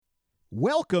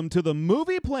Welcome to the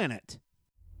Movie Planet.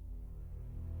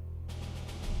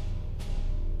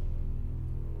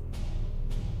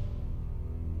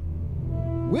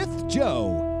 With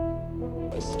Joe.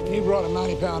 He brought a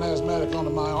 90-pound asthmatic onto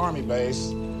my army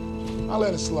base. I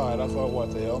let it slide. I thought,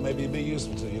 what the hell? Maybe he'd be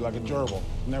useful to you, like a gerbil.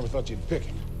 Never thought you'd pick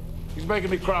him. He's making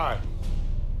me cry.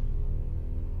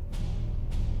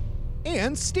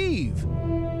 And Steve.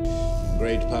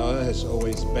 Great power has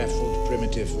always baffled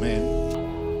primitive man.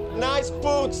 Nice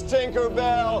boots,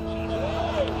 Tinkerbell!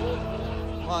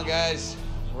 Come on, guys.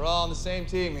 We're all on the same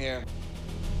team here.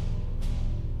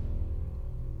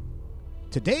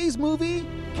 Today's movie,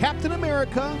 Captain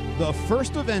America, The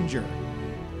First Avenger.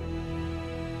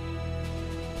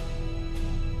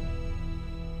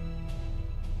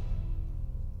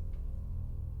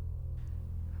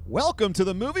 Welcome to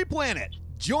the Movie Planet.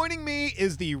 Joining me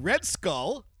is the Red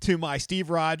Skull to my Steve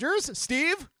Rogers.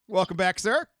 Steve, welcome back,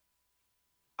 sir.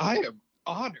 I am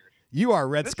honored. You are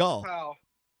Red Skull.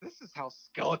 This is how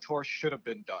Skeletor should have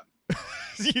been done.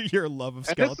 Your love of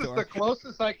And Skeletor. this is the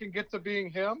closest I can get to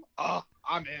being him. Oh,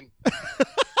 I'm in.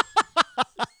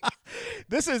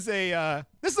 This is a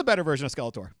better version of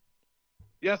Skeletor.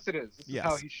 Yes, it is. This Yes.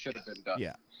 is how he should have been done.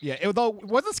 Yeah. Although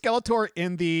wasn't Skeletor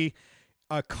in the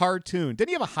cartoon? Didn't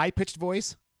he have a high pitched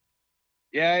voice?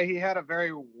 Yeah, he had a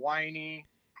very whiny,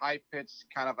 high-pitched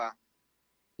kind of a...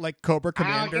 Like Cobra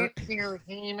Commander. I'll get you,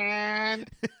 He-Man.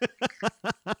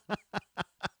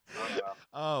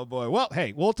 Oh, boy. Well,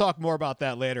 hey, we'll talk more about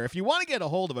that later. If you want to get a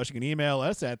hold of us, you can email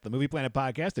us at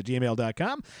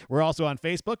themovieplanetpodcast@gmail.com. We're also on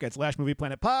Facebook at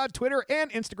 /MoviePlanetPod, Twitter,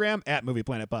 and Instagram at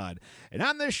MoviePlanetPod. And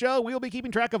on this show, we'll be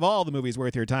keeping track of all the movies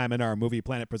worth your time in our Movie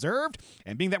Planet Preserved.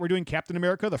 And being that we're doing Captain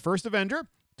America, The First Avenger,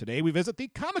 today we visit the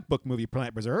comic book Movie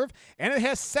Planet Preserve, and it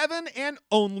has 7 and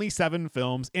only 7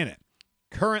 films in it.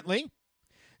 Currently,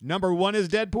 number 1 is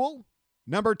Deadpool.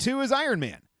 Number 2 is Iron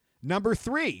Man. Number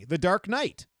 3, The Dark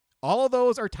Knight. All of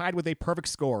those are tied with a perfect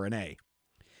score, an A.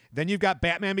 Then you've got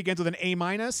Batman Begins with an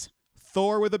A-,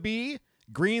 Thor with a B,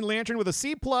 Green Lantern with a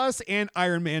C+, and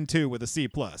Iron Man 2 with a C+.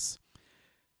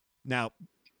 Now,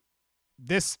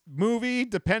 this movie,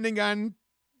 depending on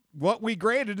what we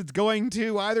graded, it's going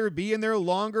to either be in there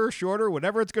longer, shorter,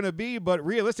 whatever it's going to be, but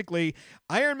realistically,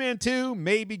 Iron Man 2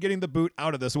 may be getting the boot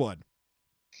out of this one.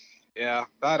 Yeah,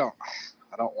 I don't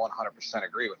 100%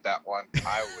 agree with that one.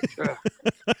 I would...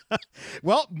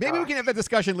 Well, maybe we can have that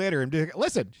discussion later and be like,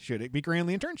 listen, should it be Green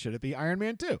Lantern? Should it be Iron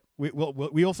Man 2?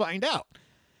 We'll find out.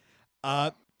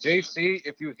 JC,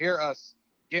 if you hear us,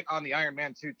 get on the Iron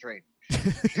Man 2 train.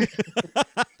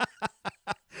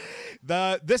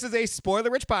 This is a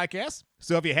spoiler-rich podcast,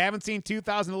 so if you haven't seen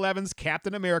 2011's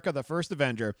Captain America, The First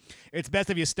Avenger, it's best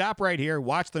if you stop right here,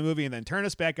 watch the movie, and then turn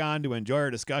us back on to enjoy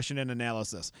our discussion and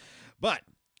analysis. But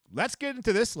let's get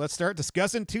into this. Let's start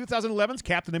discussing 2011's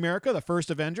Captain America, The First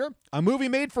Avenger, a movie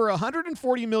made for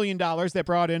 $140 million that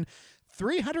brought in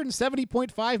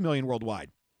 $370.5 million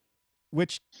worldwide,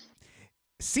 which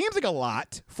seems like a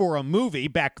lot for a movie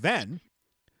back then.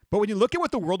 But when you look at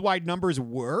what the worldwide numbers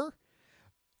were,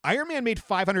 Iron Man made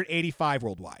 585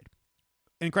 worldwide.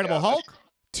 Incredible Hulk,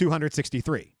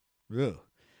 263. Ugh.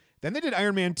 Then they did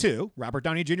Iron Man 2. Robert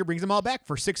Downey Jr. brings them all back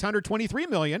for $623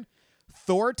 million.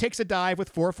 Thor takes a dive with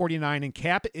 449, and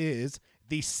Cap is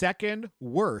the second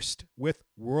worst with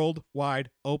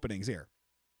worldwide openings here.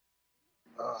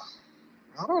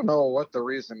 I don't know what the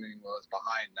reasoning was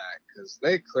behind that, because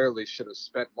they clearly should have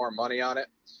spent more money on it.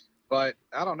 But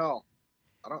I don't know.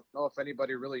 I don't know if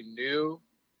anybody really knew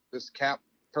this Cap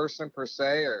person per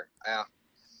se, or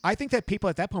I think that people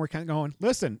at that point were kind of going,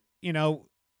 listen,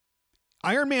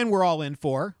 Iron Man we're all in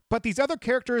for, but these other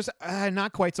characters,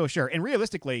 not quite so sure. And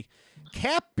realistically,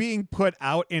 Cap being put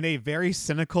out in a very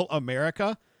cynical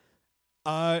America,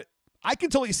 I can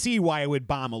totally see why it would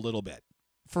bomb a little bit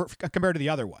for compared to the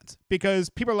other ones, because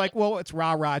people are like, well, it's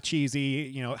rah-rah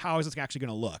cheesy. How is this actually going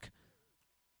to look?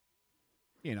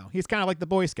 He's kind of like the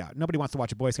Boy Scout. Nobody wants to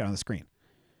watch a Boy Scout on the screen.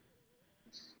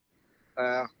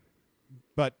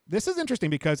 But this is interesting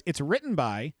because it's written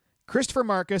by Christopher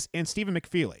Marcus and Stephen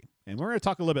McFeely. And we're going to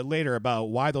talk a little bit later about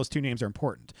why those two names are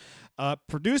important.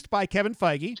 Produced by Kevin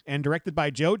Feige and directed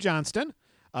by Joe Johnston.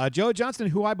 Joe Johnston,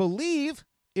 who I believe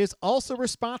is also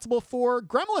responsible for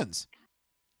Gremlins.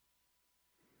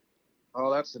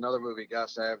 Oh, that's another movie,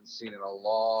 gosh, I haven't seen in a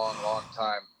long, long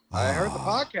time. I heard the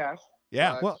podcast.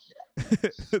 Yeah, well,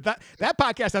 that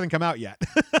podcast hasn't come out yet.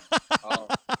 Oh,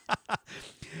 my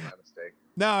mistake.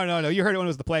 No. You heard it when it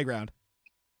was The Playground.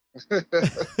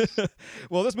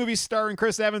 Well, this movie's starring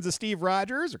Chris Evans as Steve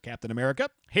Rogers, or Captain America,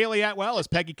 Haley Atwell as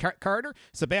Peggy Carter,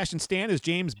 Sebastian Stan as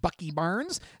James Bucky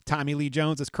Barnes, Tommy Lee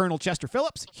Jones as Colonel Chester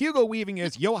Phillips, Hugo Weaving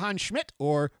as Johann Schmidt,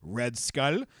 or Red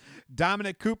Skull,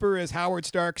 Dominic Cooper as Howard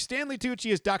Stark, Stanley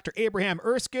Tucci as Dr. Abraham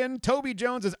Erskine, Toby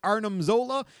Jones as Arnim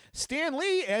Zola, Stan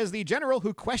Lee as the general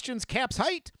who questions Cap's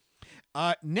height,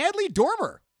 Natalie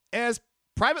Dormer as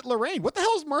Private Lorraine. What the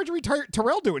hell is Marjorie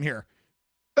Terrell doing here?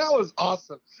 That was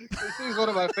awesome. She's one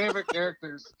of my favorite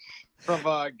characters from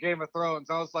Game of Thrones.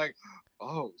 I was like,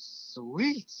 oh,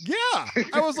 sweet. Yeah.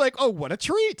 I was like, oh, what a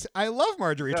treat. I love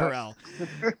Marjorie Terrell.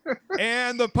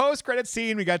 And the post-credit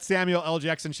scene, we got Samuel L.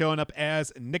 Jackson showing up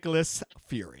as Nicholas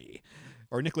Fury.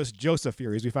 Or Nicholas Joseph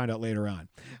Fury, as we find out later on.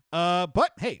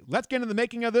 But, hey, let's get into the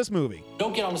making of this movie.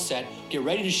 Don't get on the set, get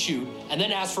ready to shoot, and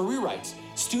then ask for rewrites.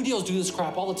 Studios do this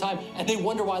crap all the time, and they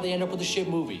wonder why they end up with a shit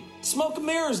movie. Smoke and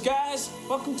mirrors, guys.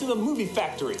 Welcome to the movie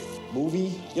factory.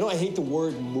 Movie? You know, I hate the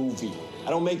word movie. I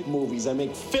don't make movies, I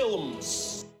make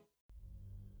films.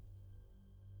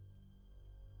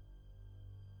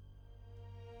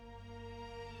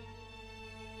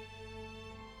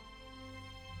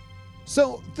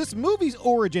 So, this movie's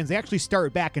origins actually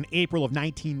started back in April of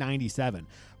 1997.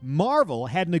 Marvel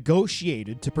had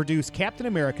negotiated to produce Captain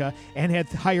America and had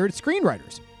hired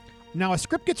screenwriters. Now, a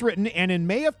script gets written, and in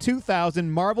May of 2000,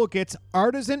 Marvel gets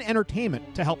Artisan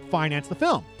Entertainment to help finance the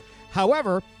film.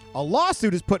 However, a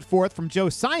lawsuit is put forth from Joe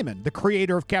Simon, the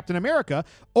creator of Captain America,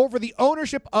 over the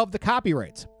ownership of the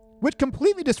copyrights, which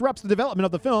completely disrupts the development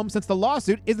of the film since the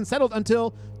lawsuit isn't settled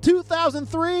until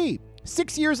 2003,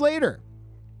 6 years later.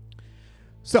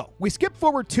 So, we skip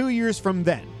forward 2 years from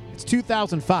then. It's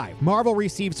 2005. Marvel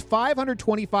receives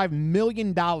 $525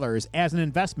 million as an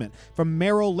investment from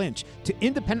Merrill Lynch to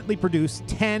independently produce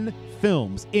 10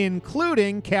 films,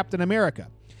 including Captain America.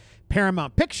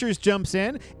 Paramount Pictures jumps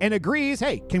in and agrees,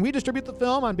 hey, can we distribute the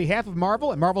film on behalf of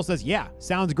Marvel? And Marvel says, yeah,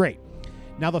 sounds great.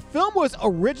 Now, the film was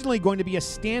originally going to be a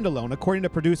standalone, according to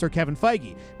producer Kevin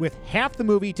Feige, with half the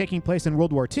movie taking place in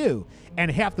World War II and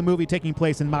half the movie taking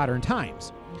place in modern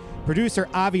times. Producer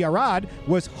Avi Arad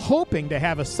was hoping to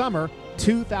have a summer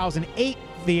 2008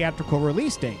 theatrical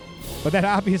release date, but that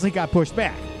obviously got pushed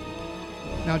back.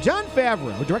 Now,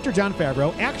 director Jon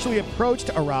Favreau, actually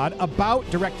approached Arad about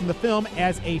directing the film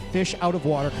as a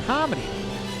fish-out-of-water comedy.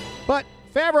 But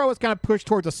Favreau was kind of pushed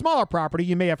towards a smaller property,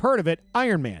 you may have heard of it,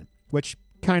 Iron Man, which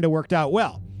kind of worked out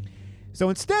well. So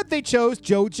instead, they chose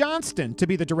Joe Johnston to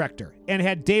be the director and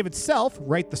had David Self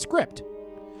write the script.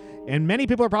 And many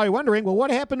people are probably wondering, well,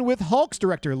 what happened with Hulk's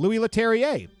director, Louis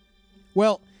Leterrier?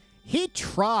 Well, he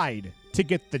tried to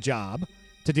get the job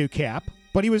to do Cap,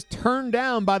 but he was turned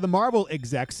down by the Marvel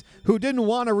execs who didn't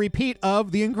want a repeat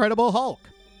of The Incredible Hulk.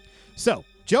 So,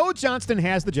 Joe Johnston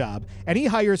has the job, and he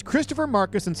hires Christopher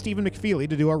Marcus and Stephen McFeely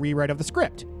to do a rewrite of the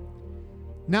script.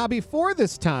 Now, before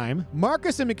this time,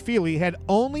 Marcus and McFeely had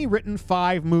only written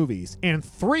 5 movies, and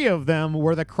 3 of them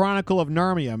were the Chronicle of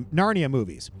Narnia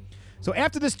movies. So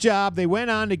after this job, they went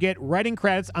on to get writing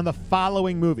credits on the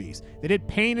following movies. They did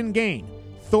Pain and Gain,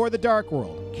 Thor the Dark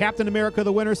World, Captain America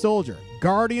the Winter Soldier,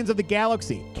 Guardians of the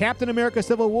Galaxy, Captain America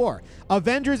Civil War,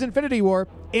 Avengers Infinity War,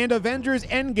 and Avengers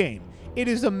Endgame. It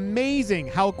is amazing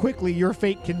how quickly your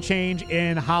fate can change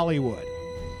in Hollywood.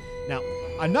 Now,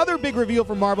 another big reveal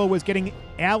for Marvel was getting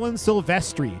Alan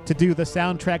Silvestri to do the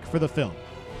soundtrack for the film.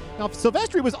 Now,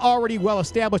 Silvestri was already well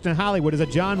established in Hollywood as a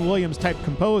John Williams-type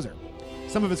composer.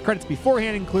 Some of his credits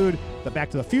beforehand include the Back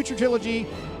to the Future trilogy,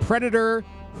 Predator,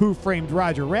 Who Framed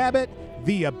Roger Rabbit,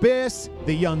 The Abyss,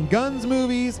 the Young Guns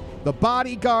movies, The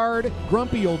Bodyguard,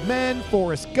 Grumpy Old Men,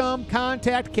 Forrest Gump,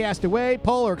 Contact, Castaway,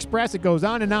 Polar Express, it goes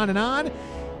on and on and on.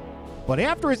 But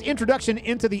after his introduction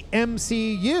into the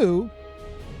MCU,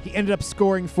 he ended up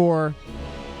scoring for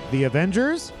The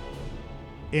Avengers,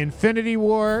 Infinity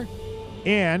War,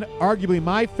 and arguably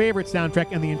my favorite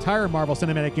soundtrack in the entire Marvel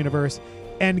Cinematic Universe,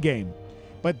 Endgame.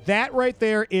 But that right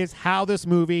there is how this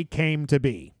movie came to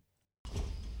be.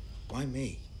 Why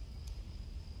me?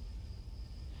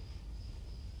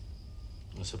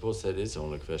 I suppose that is the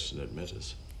only question that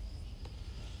matters.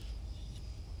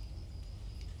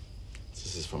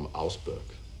 This is from Augsburg,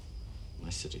 my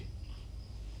city.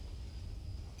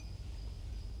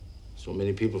 So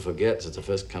many people forget that the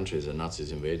first country the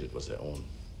Nazis invaded was their own.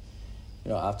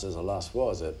 You know, after the last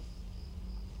war,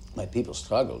 my people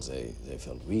struggled. They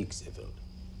felt weak, they felt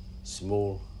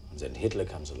small. And then Hitler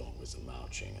comes along with the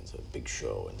marching and the big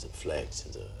show and the flags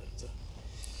and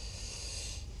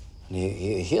and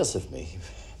he hears of me,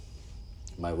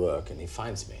 my work, and he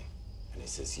finds me. And he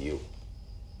says, you.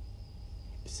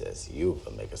 He says, you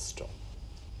will make us strong.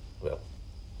 Well,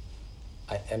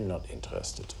 I am not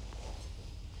interested.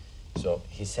 So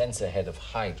he sends the head of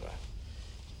Hydra,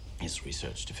 his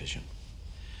research division,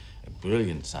 a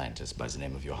brilliant scientist by the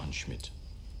name of Johann Schmidt.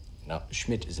 Now,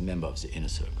 Schmidt is a member of the inner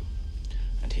circle,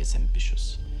 and he is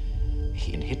ambitious.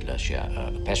 He and Hitler share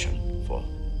a passion for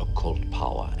occult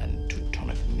power and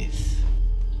Teutonic myth.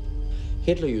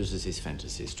 Hitler uses his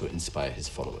fantasies to inspire his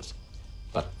followers.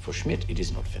 But for Schmidt, it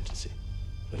is not fantasy.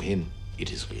 For him,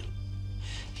 it is real.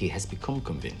 He has become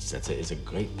convinced that there is a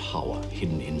great power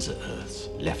hidden in the earth,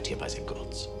 left here by the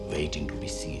gods, waiting to be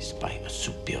seized by a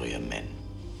superior man.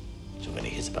 So when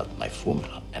he hears about my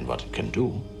formula and what it can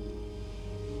do,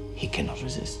 he cannot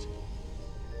resist.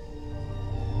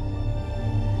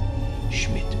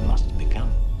 Schmidt must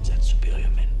become that superior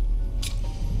man.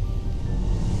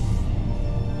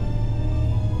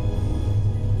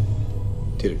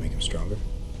 Did it make him stronger?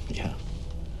 Yeah.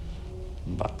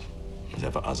 But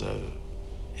there were other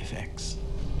effects.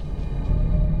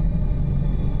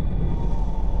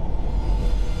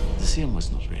 The serum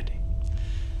was not ready.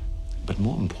 But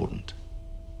more important,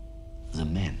 the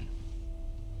man.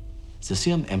 The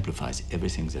serum amplifies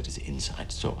everything that is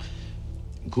inside. So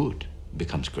good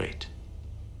becomes great.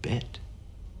 Bad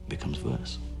becomes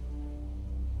worse.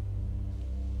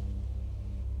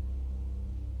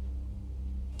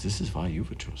 This is why you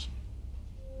were chosen.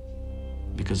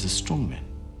 Because a strong man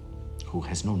who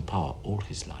has known power all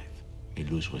his life may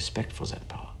lose respect for that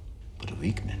power. But a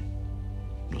weak man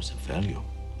knows the value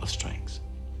of strength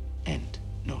and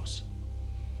knows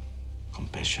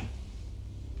compassion.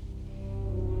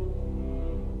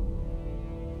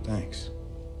 Thanks.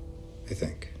 I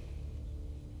think.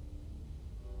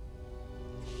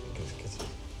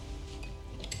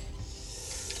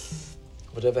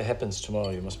 Whatever happens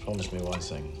tomorrow, you must promise me one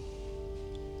thing.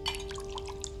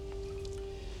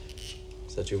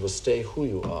 That you will stay who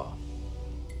you are.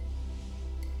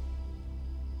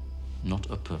 Not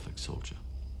a perfect soldier,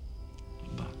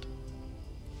 but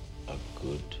a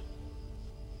good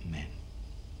man.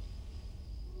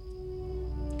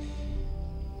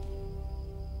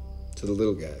 To the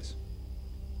little guys.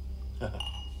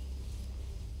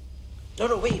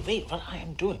 No, wait, what I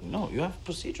am doing. No, you have a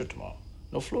procedure tomorrow.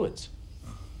 No fluids.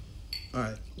 All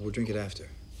right, we'll drink it after.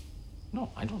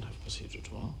 No, I don't have a procedure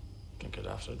tomorrow. Drink it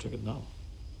after, drink it now.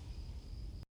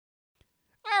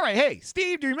 All right, hey,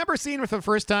 Steve, do you remember seeing it for the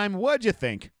first time? What'd you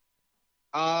think?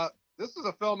 This is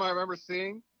a film I remember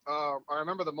seeing. I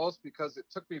remember the most because it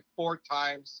took me 4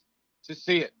 times to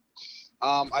see it.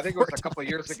 I think it was a couple of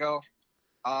years ago.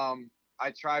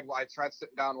 I tried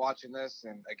sitting down watching this,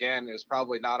 and again, it was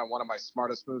probably not on one of my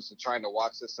smartest moves to trying to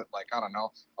watch this at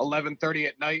 11:30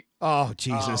 at night. Oh,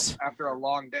 Jesus. After a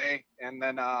long day, and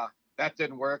then that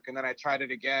didn't work, and then I tried it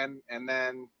again, and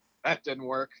then that didn't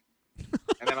work.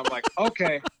 And then I'm like,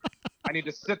 okay, I need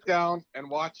to sit down and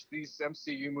watch these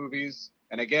MCU movies.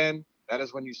 And again, that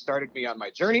is when you started me on my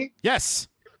journey. Yes.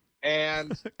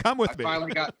 And come with me. I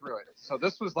finally got through it. So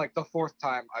this was like the 4th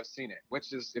time I've seen it,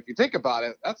 which is, if you think about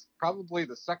it, that's probably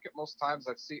the 2nd most times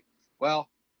I've seen. Well,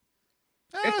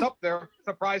 it's up there,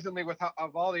 surprisingly,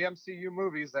 of all the MCU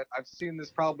movies that I've seen.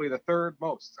 This probably the 3rd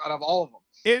most out of all of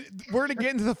them. We're to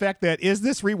get into the fact that, is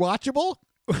this rewatchable?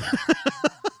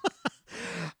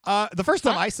 The first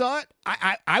time I saw it,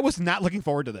 I was not looking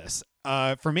forward to this.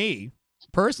 For me,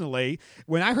 personally,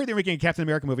 when I heard they were making a Captain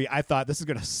America movie, I thought this is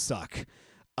going to suck.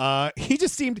 It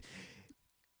just seemed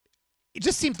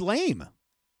lame.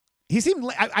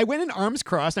 I went in arms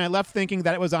crossed, and I left thinking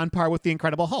that it was on par with The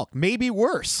Incredible Hulk. Maybe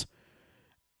worse.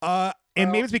 And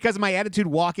maybe it's because of my attitude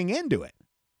walking into it.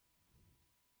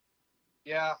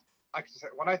 Yeah. Like I said,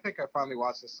 when I think I finally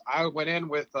watched this, I went in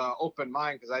with open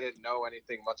mind because I didn't know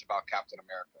anything much about Captain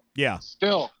America. Yeah.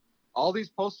 Still, all these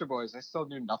poster boys, I still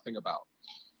knew nothing about.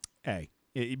 Hey,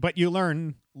 but you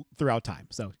learn throughout time,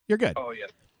 so you're good. Oh, yeah.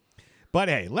 But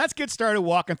hey, let's get started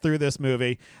walking through this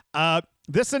movie.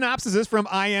 This synopsis is from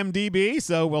IMDb,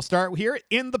 so we'll start here.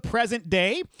 In the present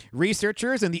day,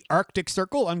 researchers in the Arctic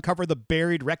Circle uncover the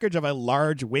buried wreckage of a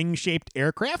large wing-shaped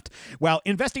aircraft. While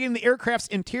investigating the aircraft's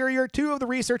interior, 2 of the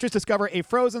researchers discover a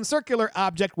frozen circular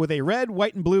object with a red,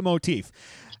 white, and blue motif.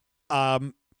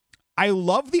 I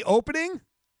love the opening.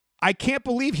 I can't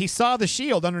believe he saw the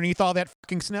shield underneath all that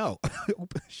fucking snow.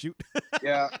 Shoot.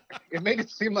 Yeah, it made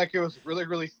it seem like it was really,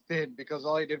 really thin because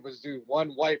all he did was do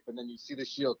one wipe and then you see the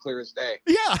shield clear as day.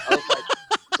 Yeah. I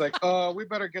was like, we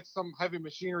better get some heavy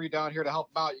machinery down here to help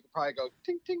him out. You could probably go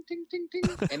ting, ting, ting, ting, ting,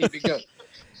 and he'd be good.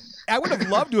 I would have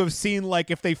loved to have seen,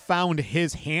 like, if they found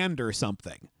his hand or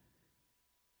something.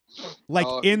 Like,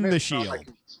 in the shield.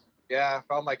 I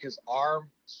found, like, his arm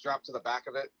strapped to the back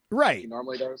of it. Right. Like he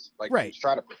normally does. Like, right. He's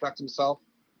trying to protect himself.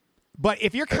 But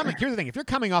if you're coming, here's the thing: if you're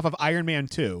coming off of Iron Man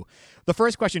 2, the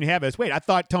first question you have is, wait, I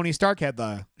thought Tony Stark had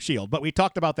the shield, but we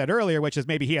talked about that earlier, which is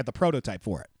maybe he had the prototype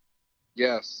for it.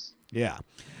 Yes. Yeah.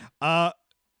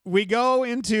 We go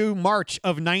into March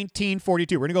of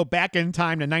 1942. We're going to go back in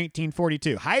time to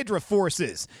 1942. Hydra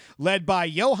forces, led by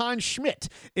Johann Schmidt,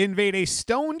 invade a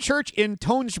stone church in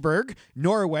Tonsberg,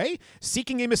 Norway,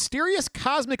 seeking a mysterious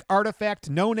cosmic artifact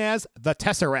known as the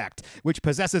Tesseract, which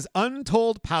possesses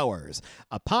untold powers.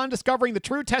 Upon discovering the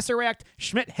true Tesseract,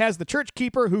 Schmidt has the church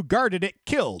keeper who guarded it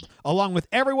killed, along with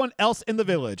everyone else in the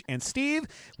village. And Steve,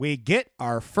 we get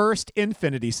our first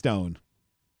Infinity Stone.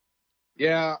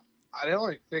 Yeah. The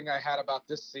only thing I had about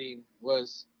this scene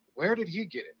was, where did he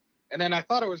get it? And then I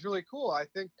thought it was really cool. I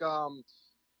think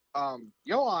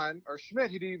Johann or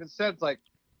Schmidt, he even said, like,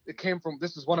 it came from,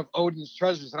 this is one of Odin's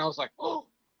treasures. And I was like, oh.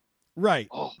 Right.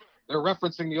 Oh, they're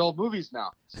referencing the old movies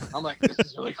now. I'm like, this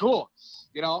is really cool.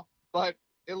 You know? But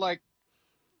it, like,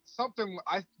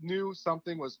 I knew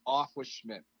something was off with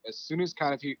Schmidt. As soon as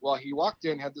he walked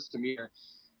in, had this demeanor.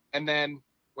 And then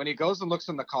when he goes and looks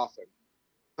in the coffin,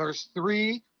 there's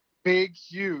 3 big,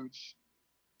 huge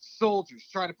soldiers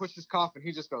trying to push his coffin.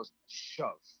 He just goes, shove.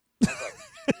 I was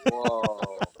like, whoa.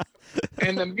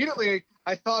 And immediately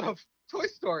I thought of Toy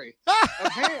Story,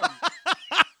 of Ham,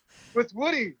 with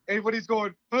Woody. And when he's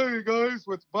going, hey guys,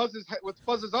 with Buzz's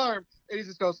arm, and he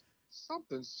just goes,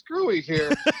 something's screwy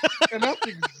here. And that's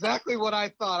exactly what I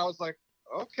thought. I was like,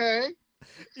 okay.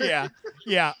 Yeah.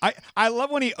 I love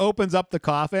when he opens up the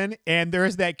coffin and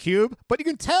there's that cube, but you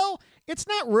can tell it's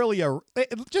not really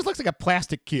it just looks like a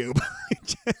plastic cube.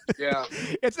 Yeah.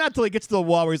 It's not till he gets to the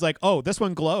wall where he's like, oh, this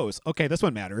one glows. Okay, this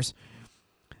one matters.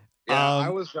 Yeah, I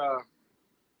was,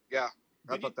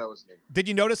 I thought that was neat. Did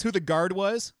you notice who the guard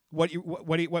was? What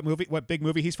big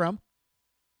movie he's from?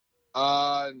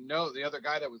 No, the other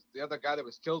guy that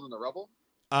was killed in the rubble.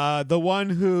 The one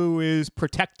who is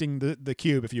protecting the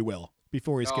cube, if you will,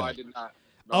 before he's killed. I did not.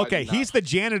 Okay, he's the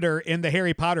janitor in the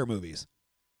Harry Potter movies.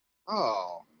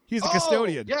 Oh. He's the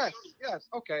custodian. Yes.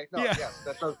 Okay. No, yeah. Yes,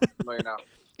 that does familiar now.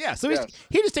 Yeah, so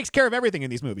he just takes care of everything in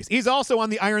these movies. He's also on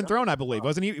the Iron Throne, I believe.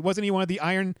 Wasn't he one of the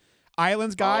Iron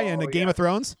Islands guy in the Game of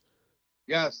Thrones?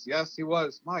 Yes, he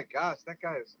was. My gosh, that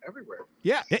guy is everywhere.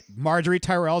 Yeah, Marjorie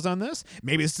Tyrell's on this.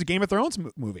 Maybe this is a Game of Thrones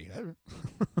movie.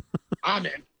 I'm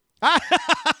in.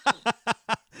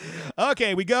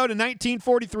 Okay, we go to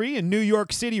 1943 in New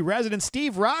York City. Resident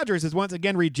Steve Rogers is once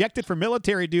again rejected for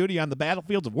military duty on the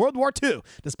battlefields of World War II,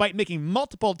 despite making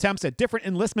multiple attempts at different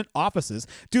enlistment offices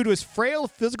due to his frail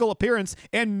physical appearance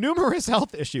and numerous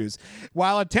health issues.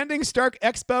 While attending Stark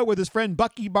Expo with his friend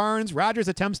Bucky Barnes, Rogers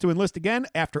attempts to enlist again.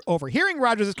 After overhearing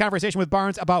Rogers' conversation with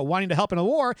Barnes about wanting to help in a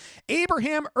war,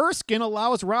 Abraham Erskine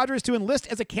allows Rogers to enlist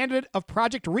as a candidate of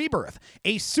Project Rebirth,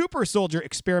 a super soldier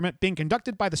experiment being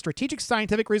conducted by the Strategic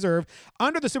Scientific Reserve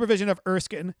under the supervision of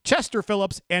Erskine, Chester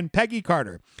Phillips, and Peggy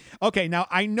Carter. Okay, now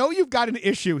I know you've got an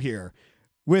issue here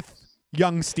with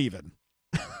young Steven.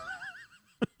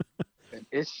 An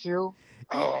issue?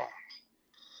 Oh.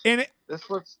 And this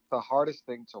looks the hardest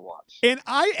thing to watch. And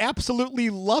I absolutely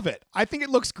love it. I think it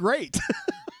looks great.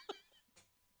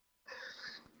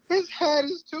 His head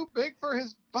is too big for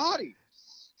his body.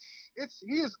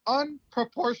 He is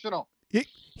unproportional.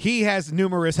 He has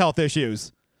numerous health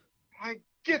issues. I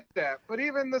get that, but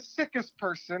even the sickest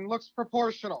person looks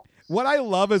proportional. What I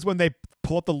love is when they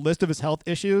pull up the list of his health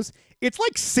issues, it's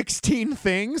like 16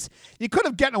 things. You could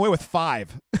have gotten away with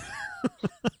 5.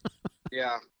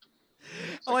 Yeah.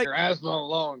 Like your asthma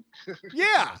alone.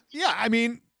 Yeah. I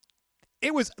mean,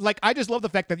 it was like, I just love the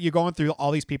fact that you're going through all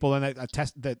these people and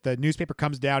the newspaper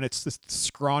comes down. It's this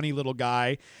scrawny little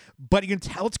guy, but you can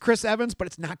tell it's Chris Evans, but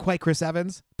it's not quite Chris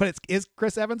Evans. But it is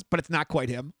Chris Evans, but it's not quite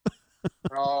him.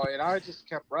 Oh, and I just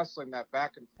kept wrestling that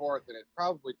back and forth, and it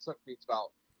probably took me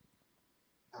about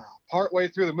part way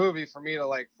through the movie for me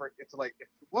to if it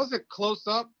wasn't close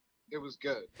up, it was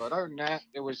good, but other than that,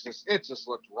 it just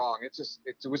looked wrong. It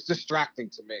was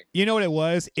distracting to me. You know what it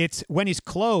was? It's when he's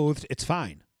clothed, it's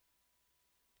fine.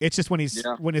 It's just when he's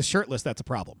shirtless, that's a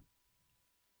problem.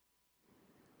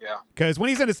 Yeah, because when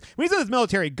he's in his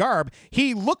military garb,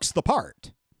 he looks the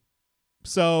part.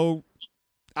 So.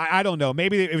 I don't know.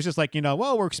 Maybe it was just like,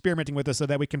 we're experimenting with this so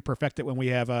that we can perfect it when we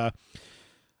have,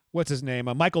 what's his name?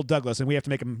 Michael Douglas, and we have to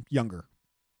make him younger.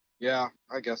 Yeah,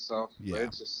 I guess so. Yeah. But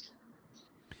it's just,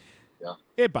 yeah.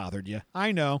 It bothered you.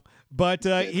 I know. But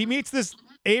he meets this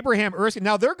Abraham Erskine.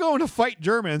 Now, they're going to fight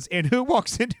Germans, and who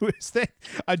walks into his thing?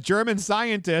 A German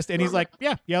scientist, and he's like,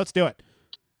 yeah, let's do it.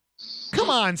 Come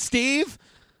on, Steve.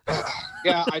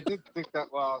 Yeah, I did think that.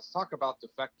 Well, let's talk about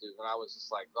defective, and I was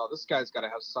just like, "Oh, this guy's got to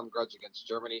have some grudge against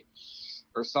Germany."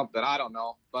 or something. I don't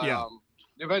know, but Yeah.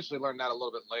 you eventually learn that a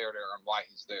little bit later on why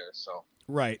he's there. So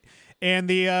Right. And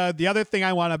the other thing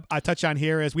I want to touch on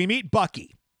here is we meet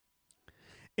Bucky.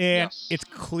 And Yes. it's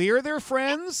clear they're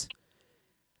friends,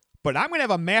 but I'm going to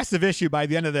have a massive issue by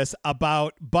the end of this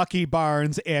about Bucky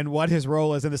Barnes and what his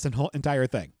role is in this entire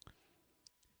thing.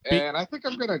 and I think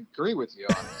I'm going to agree with you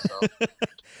on it. So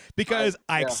Because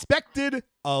I yeah. expected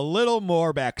a little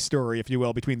more backstory, if you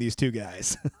will, between these two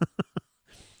guys.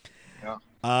 Yeah.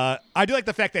 I do like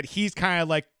the fact that he's kind of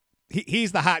like,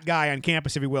 he's the hot guy on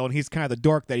campus, if you will, and he's kind of the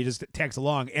dork that he just tags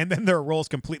along, and then their roles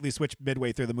completely switch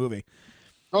midway through the movie.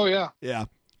 Oh yeah. Yeah.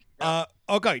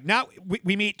 Okay, now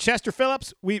we meet Chester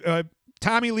Phillips,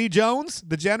 Tommy Lee Jones,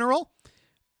 the general,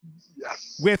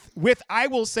 Yes. with I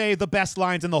will say the best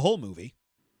lines in the whole movie.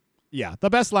 Yeah, the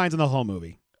best lines in the whole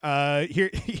movie.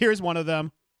 Here's one of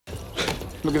them.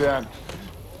 Look at that.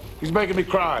 He's making me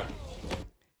cry.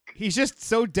 He's just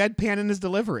so deadpan in his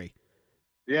delivery.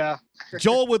 Yeah.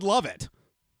 Joel would love it.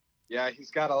 Yeah,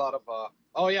 he's got a lot of.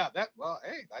 Oh yeah, that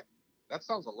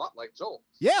sounds a lot like Joel.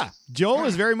 Yeah, Joel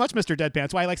is very much Mr. Deadpan.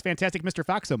 That's why he likes Fantastic Mr.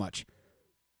 Fox so much.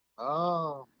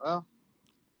 Oh well.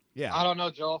 Yeah. I don't know,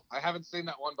 Joel. I haven't seen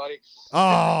that one, buddy.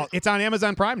 Oh, it's on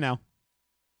Amazon Prime now.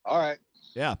 All right.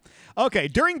 Yeah. Okay.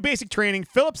 During basic training,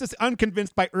 Phillips is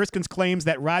unconvinced by Erskine's claims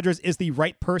that Rogers is the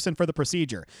right person for the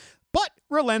procedure, but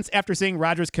relents after seeing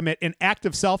Rogers commit an act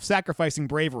of self-sacrificing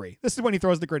bravery. This is when he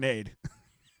throws the grenade.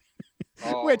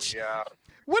 Oh, Which, yeah.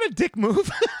 what a dick move.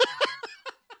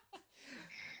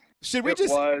 Should we It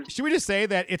just was. should we just say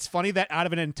that it's funny that out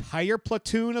of an entire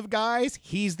platoon of guys,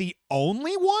 he's the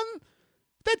only one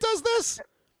that does this?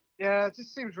 Yeah, it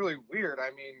just seems really weird.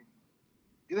 I mean,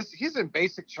 he's in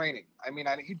basic training. I mean,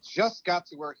 he just got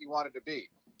to where he wanted to be.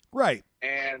 Right.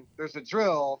 And there's a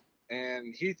drill,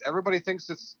 and everybody thinks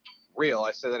it's real.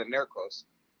 I say that in air quotes.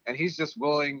 And he's just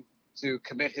willing to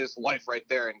commit his life right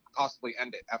there and possibly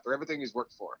end it after everything he's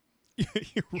worked for.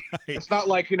 You're right. It's not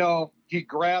like, he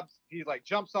like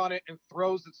jumps on it and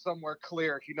throws it somewhere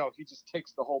clear. He just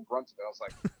takes the whole brunt of it. I was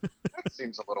like, that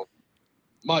seems a little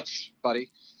much, buddy.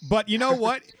 But you know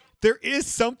what? There is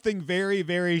something very,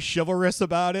 very chivalrous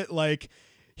about it. Like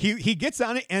he gets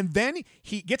on it and then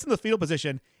he gets in the fetal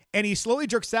position and he slowly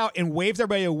jerks out and waves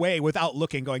everybody away without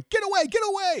looking, going, "Get away, get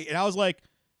away." And I was like,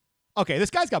 okay, this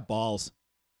guy's got balls.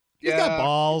 He's got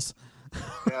balls.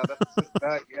 Yeah, that's just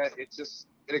that. Yeah,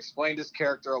 it explained his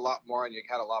character a lot more, and you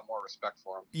had a lot more respect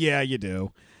for him. Yeah, you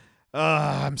do.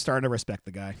 I'm starting to respect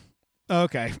the guy.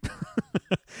 Okay.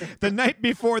 The night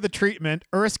before the treatment,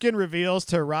 Erskine reveals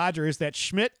to Rogers that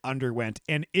Schmidt underwent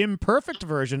an imperfect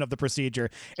version of the procedure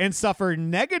and suffered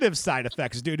negative side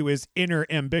effects due to his inner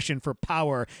ambition for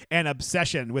power and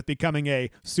obsession with becoming a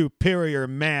superior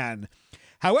man.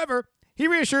 However, he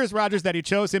reassures Rogers that he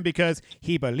chose him because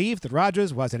he believed that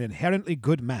Rogers was an inherently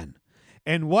good man,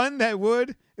 and one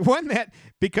that,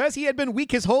 because he had been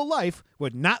weak his whole life,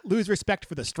 would not lose respect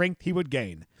for the strength he would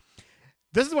gain.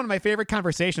 This is one of my favorite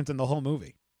conversations in the whole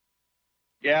movie.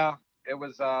 Yeah, it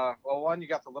was, one, you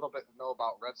got to a little bit to know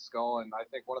about Red Skull, and I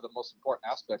think one of the most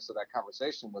important aspects of that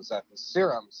conversation was that the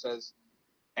serum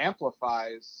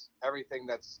amplifies everything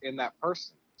that's in that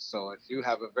person. So if you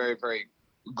have a very, very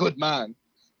good man,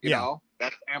 you know,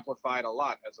 that's amplified a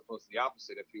lot, as opposed to the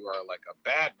opposite. If you are like a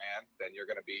bad man, then you're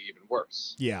going to be even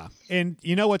worse. Yeah. And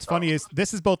you know what's funny is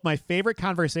this is both my favorite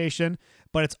conversation,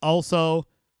 but it's also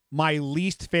my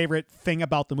least favorite thing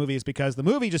about the movie, is because the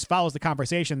movie just follows the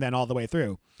conversation then all the way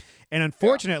through. And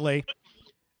unfortunately,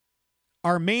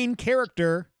 our main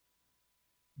character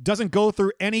doesn't go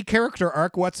through any character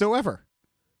arc whatsoever.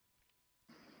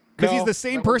 Because he's the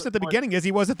same person at the beginning as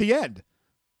he was at the end.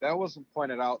 That wasn't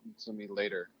pointed out to me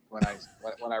later when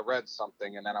I read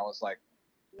something, and then I was like,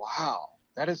 wow,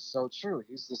 that is so true.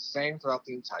 He's the same throughout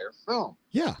the entire film.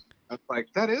 Yeah. It's like,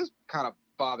 that is kind of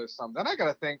bothersome. Then I got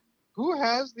to think, who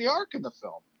has the arc in the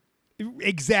film?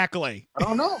 Exactly. I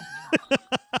don't know.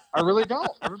 I really don't.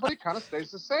 Everybody kind of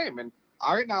stays the same. And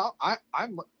right now,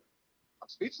 I'm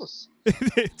speechless.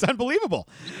 It's unbelievable.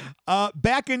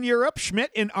 Back in Europe,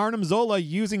 Schmidt and Arnim Zola,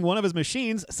 using one of his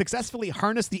machines, successfully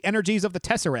harnessed the energies of the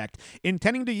Tesseract,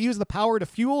 intending to use the power to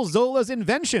fuel Zola's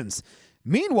inventions.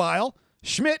 Meanwhile,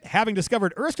 Schmidt, having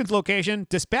discovered Erskine's location,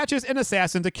 dispatches an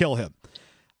assassin to kill him.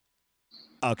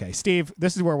 Okay, Steve,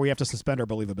 this is where we have to suspend our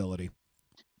believability.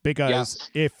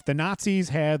 Because if the Nazis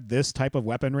had this type of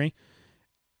weaponry,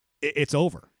 it's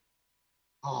over.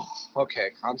 Oh, okay.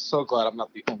 I'm so glad I'm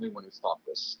not the only one who thought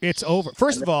this. It's over.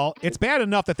 First of all, it's bad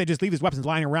enough that they just leave these weapons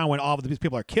lying around when all of these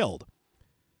people are killed.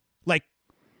 Like,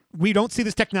 we don't see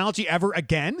this technology ever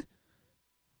again?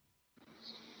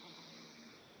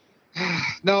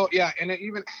 No, yeah, and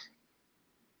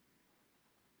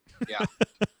Yeah.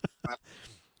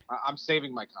 I'm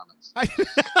saving my comments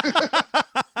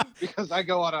because I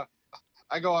go on a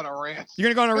rant.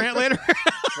 You're gonna go on a rant later.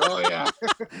 Oh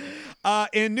yeah.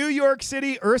 In New York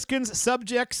City, Erskine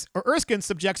subjects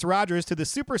Rogers to the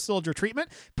super soldier treatment,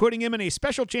 putting him in a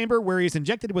special chamber where he's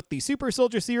injected with the super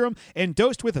soldier serum and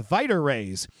dosed with Vita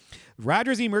rays.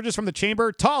 Rogers emerges from the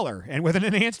chamber taller and with an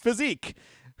enhanced physique.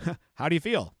 How do you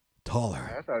feel?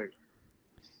 Taller.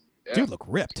 Yeah. Dude, look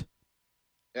ripped.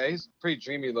 Yeah, he's pretty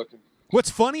dreamy looking. What's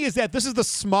funny is that this is the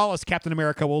smallest Captain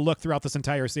America will look throughout this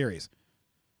entire series.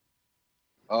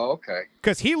 Oh, okay.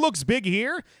 Because he looks big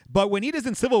here, but when he does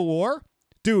in Civil War,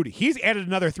 dude, he's added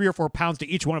another 3 or 4 pounds to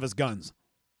each one of his guns.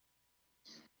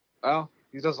 Well,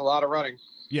 he does a lot of running.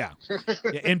 Yeah.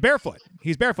 And barefoot.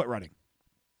 He's barefoot running.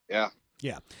 Yeah.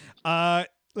 Yeah.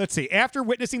 Let's see. After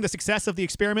witnessing the success of the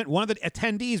experiment, one of the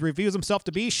attendees reveals himself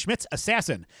to be Schmidt's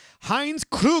assassin, Heinz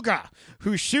Kruger,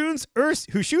 who shoots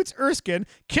Erskine,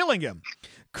 killing him.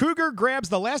 Kruger grabs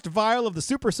the last vial of the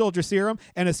super soldier serum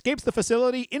and escapes the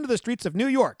facility into the streets of New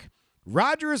York.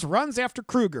 Rogers runs after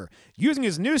Kruger, using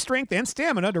his new strength and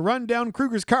stamina to run down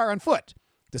Kruger's car on foot.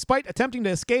 Despite attempting to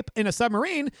escape in a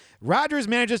submarine, Rogers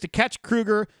manages to catch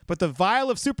Kruger, but the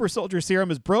vial of super soldier serum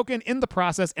is broken in the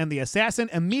process, and the assassin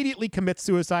immediately commits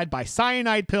suicide by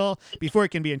cyanide pill before he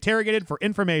can be interrogated for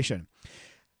information.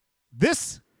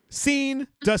 This scene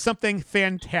does something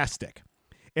fantastic,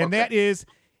 and that is,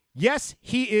 yes,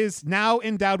 he is now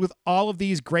endowed with all of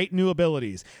these great new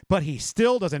abilities, but he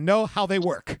still doesn't know how they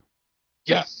work.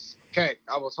 Yes. Okay,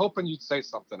 I was hoping you'd say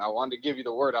something. I wanted to give you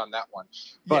the word on that one.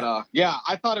 But yeah,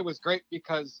 I thought it was great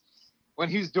because when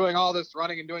he's doing all this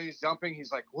running and doing his jumping,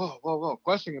 he's like, whoa,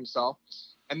 questioning himself.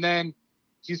 And then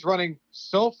he's running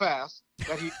so fast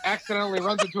that he accidentally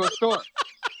runs into a store.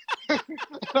 And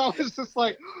I was just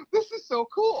like, this is so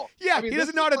cool. Yeah, I mean, he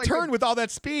doesn't know how to turn with all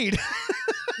that speed.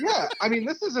 Yeah, I mean,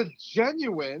 this is a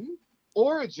genuine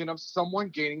origin of someone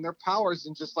gaining their powers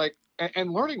and just like,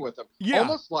 and learning with them. Yeah.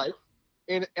 Almost like,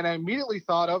 and I immediately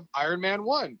thought of Iron Man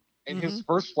 1 and his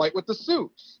first flight with the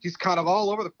suit. He's kind of all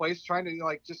over the place trying to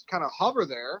like just kind of hover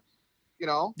there, you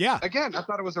know? Yeah. Again, I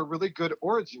thought it was a really good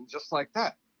origin just like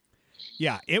that.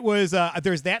 Yeah, it was,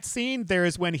 there's that scene.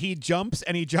 There's when he jumps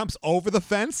and he jumps over the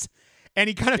fence and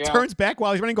he kind of turns back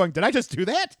while he's running going, did I just do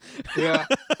that? Yeah.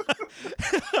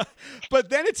 But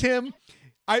then it's him.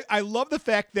 I love the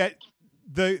fact that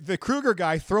the Kruger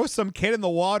guy throws some kid in the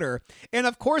water. And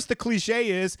of course the cliche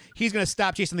is he's going to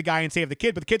stop chasing the guy and save the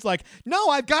kid. But the kid's like, no,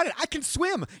 I've got it. I can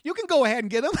swim. You can go ahead and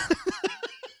get him.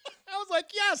 I was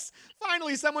like, yes,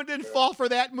 finally someone didn't fall for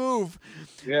that move.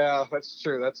 Yeah, that's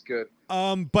true. That's good.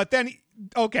 But then,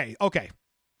 okay.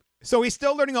 So he's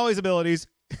still learning all his abilities.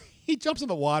 He jumps in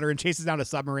the water and chases down a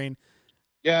submarine.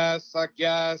 Yes. Oh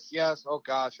gosh, yeah,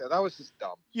 that was just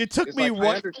dumb. You took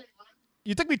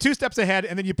You took me 2 steps ahead,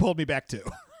 and then you pulled me back 2.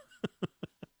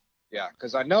 Yeah,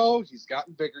 because I know he's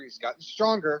gotten bigger, he's gotten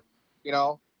stronger, you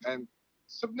know, and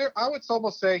I would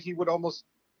almost say he would almost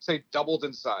say doubled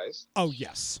in size. Oh,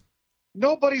 yes.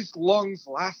 Nobody's lungs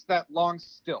last that long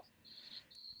still.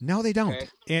 No, they don't. Okay.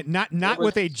 And not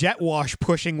with a jet wash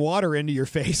pushing water into your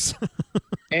face.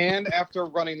 And after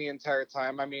running the entire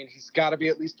time, I mean, he's got to be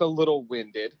at least a little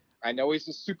winded. I know he's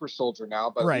a super soldier now,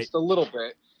 but at least a little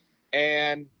bit.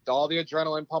 And all the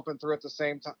adrenaline pumping through at the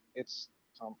same time. It's,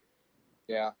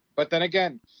 yeah. But then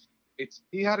again,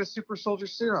 he had a super soldier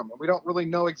serum, and we don't really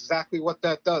know exactly what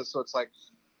that does. So it's like,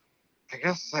 I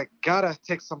guess I gotta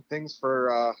take some things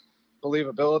for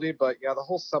believability. But yeah, the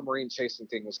whole submarine chasing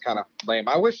thing was kind of lame.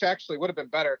 I wish actually would have been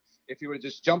better if he would have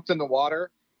just jumped in the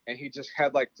water and he just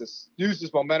had like this, used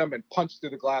his momentum and punched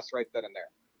through the glass right then and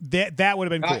there. That would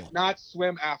have been cool. Not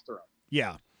swim after him.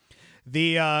 Yeah.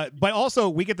 But also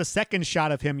we get the second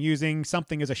shot of him using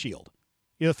something as a shield.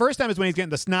 You know, the first time is when he's getting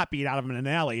the snot beat out of him in an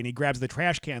alley and he grabs the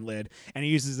trash can lid and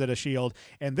he uses it as a shield.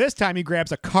 And this time he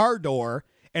grabs a car door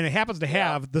and it happens to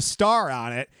have the star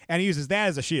on it and he uses that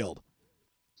as a shield.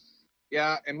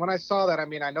 Yeah, and when I saw that, I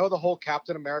mean, I know the whole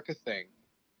Captain America thing.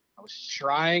 I was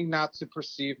trying not to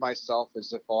perceive myself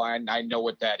as if, I know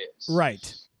what that is.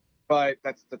 Right. But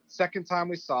that's the second time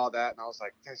we saw that, and I was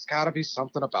like, there's got to be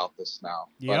something about this now.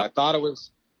 Yep. But I thought it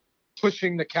was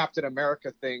pushing the Captain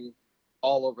America thing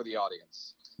all over the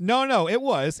audience. No, it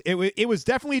was. It was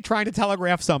definitely trying to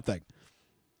telegraph something.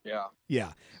 Yeah.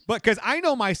 Yeah. But because I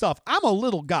know myself, I'm a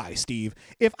little guy, Steve.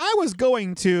 If I was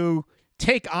going to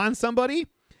take on somebody,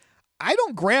 I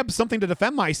don't grab something to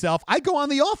defend myself. I go on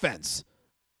the offense.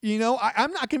 You know,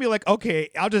 I'm not going to be like, okay,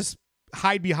 I'll just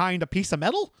hide behind a piece of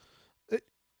metal.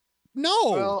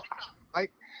 No. Well,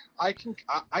 I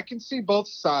can see both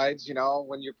sides, you know,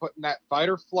 when you're putting that fight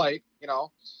or flight, you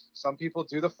know, some people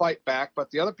do the fight back, but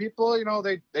the other people, you know,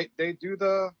 they do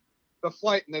the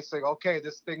flight, and they say, okay,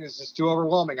 this thing is just too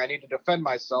overwhelming. I need to defend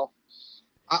myself.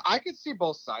 I could see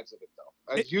both sides of it,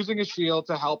 though. As using a shield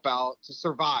to help out, to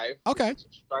survive. Okay. That's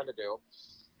what you're trying to do.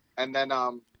 And then,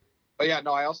 but yeah,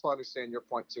 no, I also understand your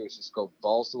point, too. Is just go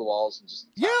balls to the walls and just...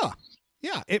 Yeah.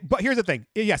 But here's the thing.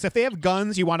 Yes, if they have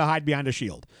guns, you want to hide behind a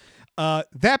shield.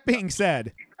 That being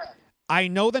said, I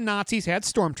know the Nazis had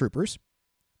stormtroopers.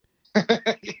 Yeah.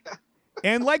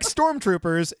 And like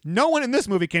stormtroopers, no one in this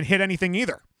movie can hit anything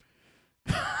either.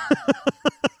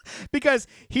 Because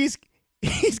he's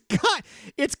got,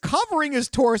 it's covering his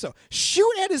torso.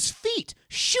 Shoot at his feet.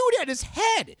 Shoot at his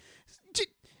head.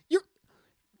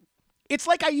 It's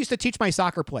like I used to teach my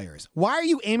soccer players. Why are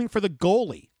you aiming for the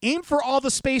goalie? Aim for all the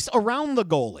space around the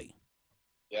goalie.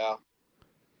 Yeah.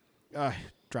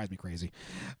 Drives me crazy.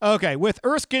 Okay, with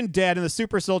Erskine dead and the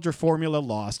super soldier formula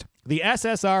lost, the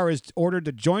SSR is ordered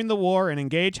to join the war and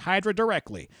engage Hydra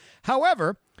directly.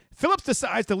 However, Phillips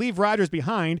decides to leave Rogers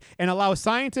behind and allow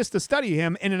scientists to study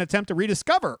him in an attempt to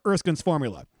rediscover Erskine's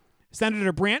formula.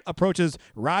 Senator Brandt approaches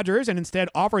Rogers and instead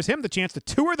offers him the chance to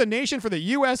tour the nation for the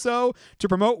USO to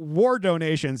promote war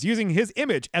donations, using his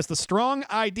image as the strong,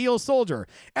 ideal soldier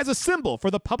as a symbol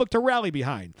for the public to rally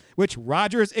behind, which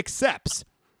Rogers accepts.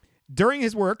 During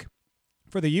his work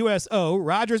for the USO,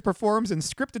 Rogers performs in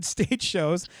scripted stage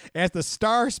shows as the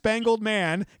Star-Spangled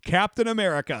Man, Captain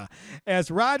America. As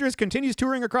Rogers continues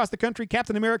touring across the country,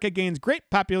 Captain America gains great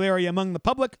popularity among the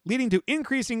public, leading to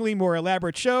increasingly more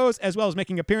elaborate shows, as well as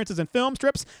making appearances in film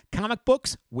strips, comic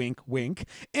books, wink, wink,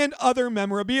 and other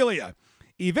memorabilia.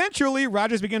 Eventually,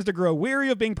 Rogers begins to grow weary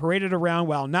of being paraded around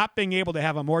while not being able to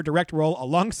have a more direct role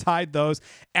alongside those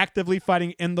actively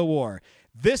fighting in the war.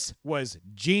 This was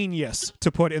genius to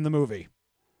put in the movie.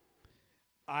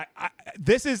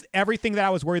 This is everything that I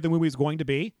was worried the movie was going to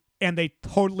be, and they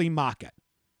totally mock it.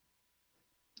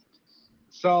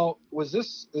 So is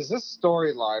this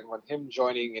storyline when him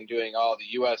joining and doing all the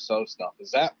USO stuff,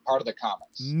 is that part of the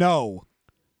comics? No.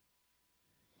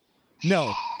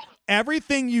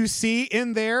 Everything you see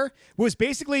in there was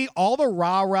basically all the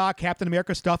rah-rah Captain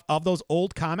America stuff of those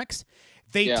old comics.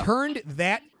 They turned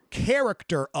that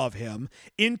character of him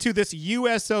into this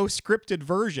USO scripted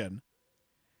version.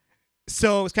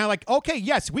 So it's kind of like, okay,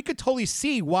 yes, we could totally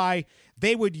see why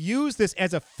they would use this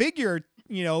as a figure,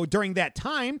 you know, during that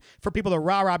time for people to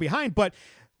rah-rah behind. But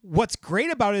what's great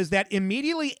about it is that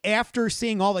immediately after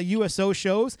seeing all the USO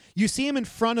shows, you see him in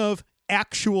front of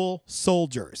actual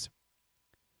soldiers.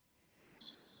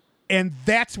 And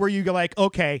that's where you go like,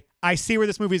 okay, I see where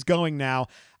this movie's going now.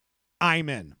 I'm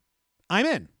in.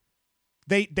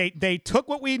 They took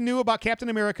what we knew about Captain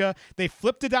America, they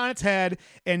flipped it on its head,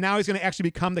 and now he's going to actually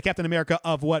become the Captain America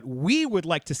of what we would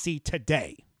like to see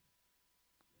today.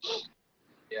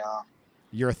 Yeah.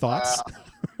 Your thoughts?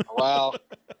 Well,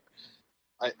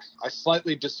 I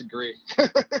slightly disagree.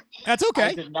 That's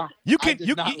okay. You can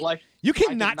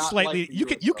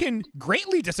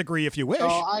greatly disagree if you wish. No,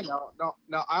 I know.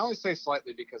 No, I only say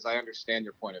slightly because I understand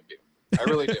your point of view. I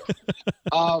really do.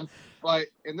 But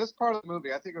in this part of the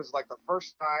movie, I think it was like the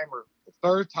first time or the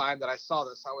third time that I saw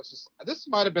this, I was just, this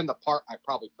might have been the part I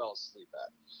probably fell asleep at.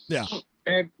 Yeah.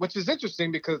 And which is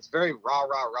interesting because it's very rah,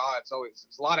 rah, rah. It's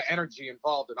a lot of energy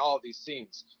involved in all of these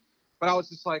scenes. But I was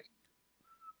just like,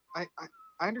 I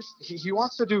understand. He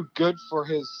wants to do good for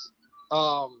his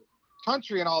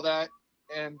country and all that.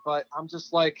 But I'm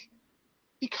just like,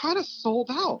 he kind of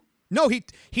sold out. No, he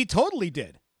totally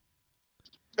did.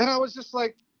 And I was just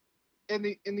like, and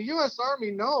the U.S. Army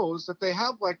knows that they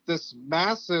have like this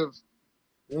massive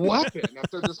weapon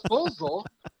at their disposal,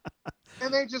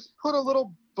 and they just put a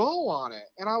little bow on it.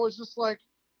 And I was just like,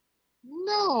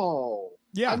 no.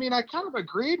 Yeah. I mean, I kind of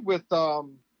agreed with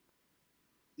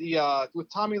with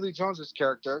Tommy Lee Jones's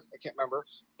character. I can't remember,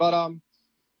 but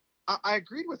I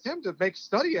agreed with him to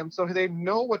study him so they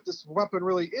know what this weapon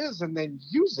really is, and then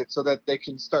use it so that they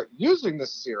can start using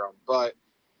this serum. But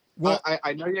well,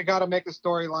 I know you got to make a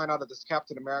storyline out of this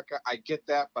Captain America. I get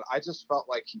that, but I just felt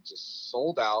like he just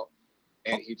sold out,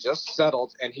 and he just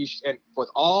settled, and and with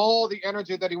all the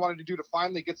energy that he wanted to do to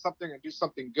finally get something and do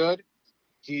something good,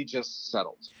 he just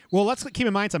settled. Well, let's keep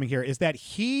in mind something here is that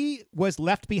he was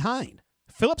left behind.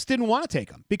 Phillips didn't want to take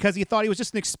him because he thought he was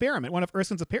just an experiment, one of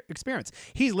Erskine's experiments.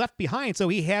 He's left behind, so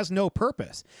he has no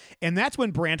purpose. And that's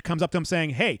when Brandt comes up to him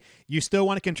saying, hey, you still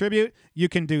want to contribute? You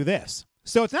can do this.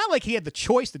 So it's not like he had the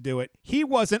choice to do it. He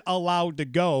wasn't allowed to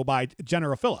go by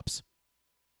General Phillips.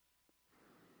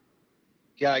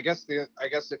 Yeah, I guess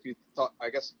if you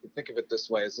think of it this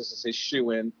way, is this is a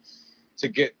shoe-in to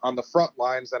get on the front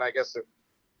lines, then I guess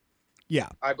Yeah.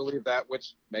 I believe that,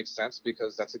 which makes sense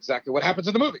because that's exactly what happens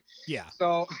in the movie. Yeah.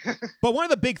 So, but one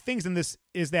of the big things in this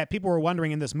is that people were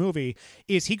wondering in this movie,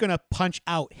 is he going to punch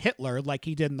out Hitler like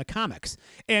he did in the comics?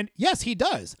 And yes, he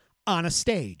does on a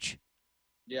stage.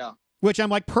 Yeah. Which I'm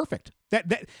like, perfect.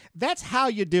 That's how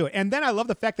you do it. And then I love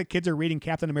the fact that kids are reading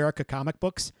Captain America comic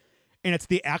books, and it's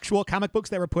the actual comic books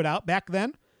that were put out back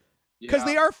then, because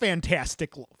they are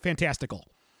fantastical.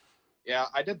 Yeah,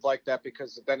 I did like that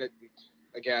because then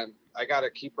again, I got to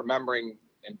keep remembering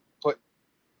and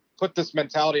put this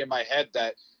mentality in my head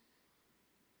that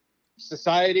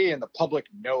society and the public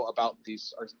know about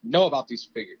these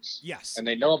figures. Yes. And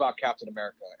they know about Captain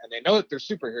America, and they know that they're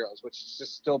superheroes, which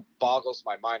just still boggles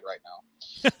my mind right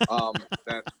now.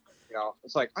 That,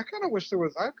 it's like, I kind of wish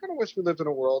we lived in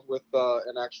a world with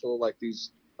an actual, like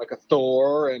a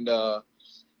Thor and a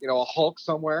Hulk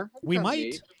somewhere. We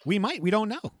might, we don't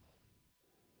know.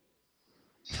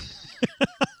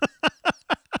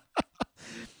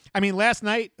 I mean, last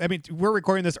night, we're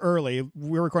recording this early.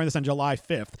 We're recording this on July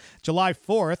 5th. July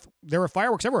 4th, there were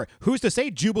fireworks everywhere. Who's to say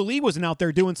Jubilee wasn't out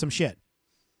there doing some shit?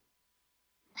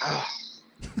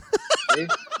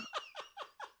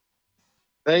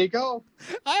 There you go.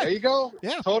 There you go.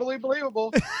 Yeah. Totally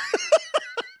believable.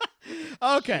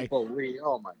 Okay.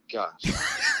 Oh, my gosh.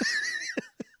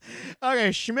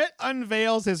 Okay, Schmidt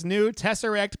unveils his new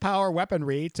Tesseract power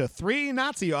weaponry to 3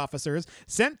 Nazi officers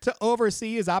sent to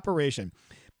oversee his operation,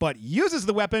 but uses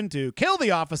the weapon to kill the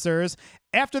officers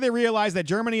after they realize that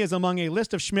Germany is among a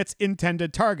list of Schmidt's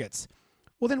intended targets.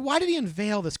 Well, then why did he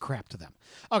unveil this crap to them?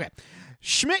 Okay,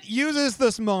 Schmidt uses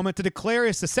this moment to declare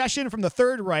his secession from the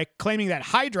Third Reich, claiming that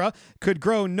Hydra could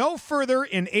grow no further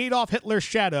in Adolf Hitler's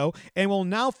shadow and will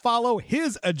now follow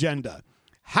his agenda.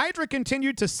 Hydra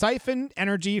continued to siphon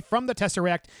energy from the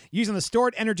Tesseract, using the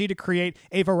stored energy to create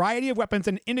a variety of weapons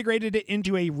and integrated it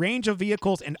into a range of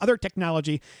vehicles and other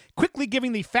technology, quickly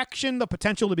giving the faction the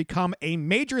potential to become a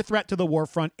major threat to the war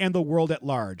front and the world at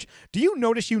large. Do you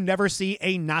notice you never see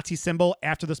a Nazi symbol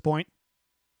after this point?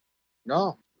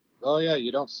 No. Oh, yeah,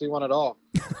 you don't see one at all.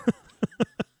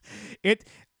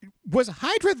 Was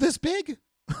Hydra this big?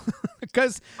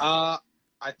 Because...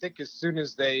 I think as soon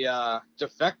as they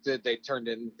defected, they turned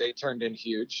in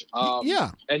huge. Yeah.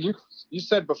 And you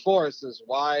said before, this is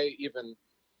why even,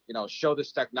 show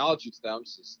this technology to them.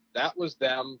 That was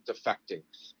them defecting.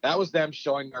 That was them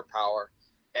showing their power.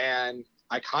 And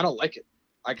I kind of like it.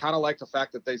 I kind of like the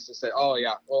fact that they just say, oh,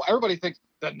 yeah, well, everybody thinks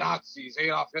the Nazis,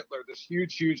 Adolf Hitler, this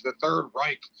huge, the Third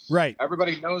Reich. Right.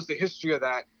 Everybody knows the history of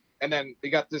that. And then they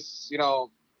got this,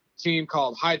 team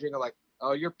called Hydra, and they're like,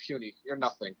 oh, you're puny. You're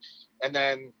nothing. And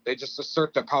then they just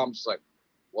assert their power. I'm just like,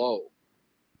 whoa.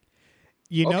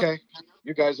 Okay,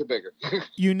 you guys are bigger.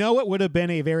 You know what would have been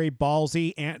a very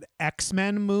ballsy and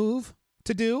X-Men move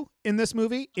to do in this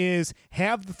movie is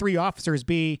have the 3 officers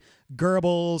be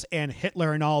Goebbels and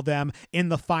Hitler and all them in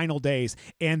the final days.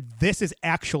 And this is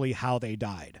actually how they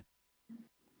died.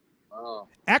 Oh.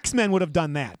 X-Men would have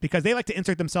done that because they like to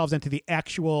insert themselves into the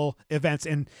actual events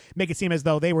and make it seem as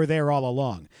though they were there all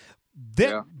along.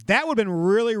 That would have been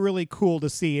really, really cool to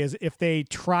see is if they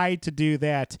tried to do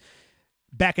that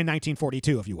back in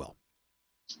 1942, if you will.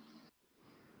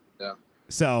 Yeah.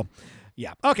 So,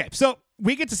 yeah. Okay, so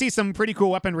we get to see some pretty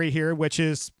cool weaponry here, which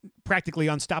is practically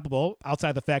unstoppable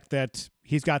outside the fact that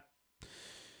he's got,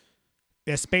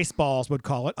 as Spaceballs would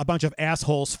call it, a bunch of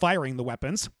assholes firing the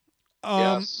weapons.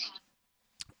 Yes.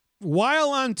 While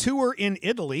on tour in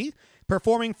Italy,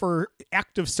 performing for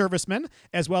active servicemen,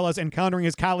 as well as encountering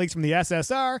his colleagues from the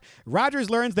SSR, Rogers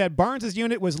learns that Barnes'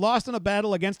 unit was lost in a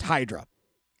battle against Hydra.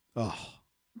 Oh.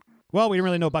 Well, we didn't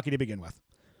really know Bucky to begin with.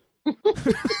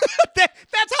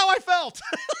 That's how I felt.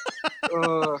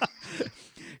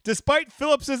 Despite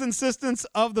Phillips's insistence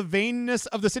of the vainness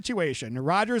of the situation,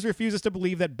 Rogers refuses to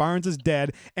believe that Barnes is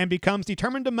dead and becomes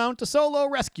determined to mount a solo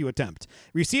rescue attempt,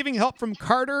 receiving help from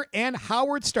Carter and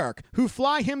Howard Stark, who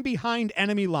fly him behind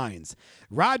enemy lines.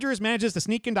 Rogers manages to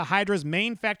sneak into Hydra's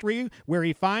main factory, where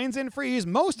he finds and frees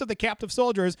most of the captive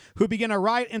soldiers, who begin a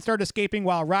riot and start escaping,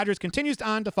 while Rogers continues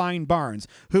on to find Barnes,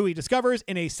 who he discovers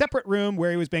in a separate room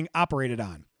where he was being operated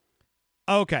on.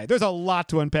 Okay, there's a lot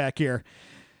to unpack here.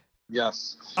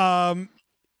 Yes.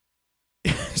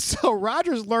 So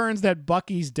Rogers learns that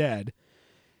Bucky's dead.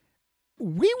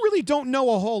 We really don't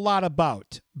know a whole lot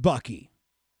about Bucky.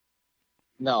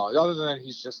 No, other than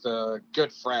he's just a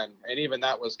good friend. And even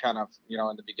that was kind of, in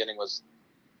the beginning was,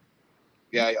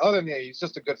 other than he's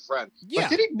just a good friend. Yeah.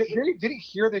 But did he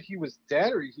hear that he was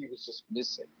dead, or he was just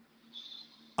missing?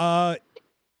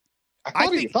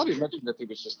 I thought he mentioned that he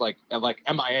was just like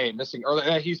MIA, missing, or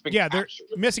that he's been they're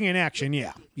missing in action.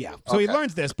 Yeah. So he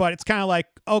learns this, but it's kind of like,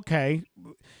 okay.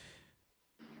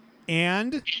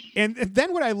 And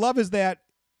then what I love is that,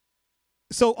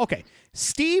 so, okay,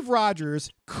 Steve Rogers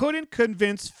couldn't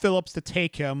convince Phillips to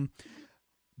take him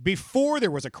before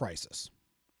there was a crisis.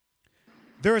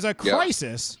 There is a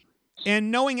crisis,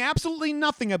 and knowing absolutely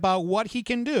nothing about what he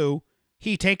can do,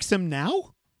 he takes him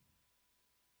now?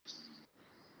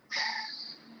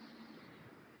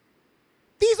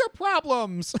 These are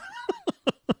problems.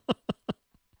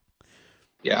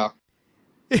 Yeah.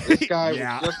 This guy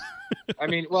was just, I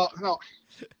mean, well, no,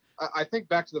 I think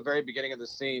back to the very beginning of the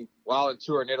scene while in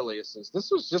tour in Italy, it says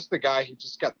this was just the guy who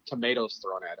just got tomatoes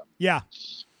thrown at him. Yeah.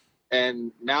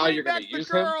 And now you're going to use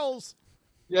him. Girls.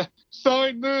 Yeah.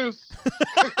 Sign this.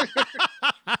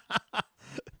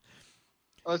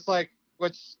 It's like,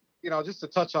 which, just to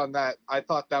touch on that, I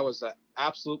thought that was an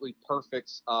absolutely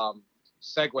perfect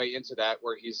segue into that,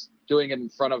 where he's doing it in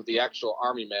front of the actual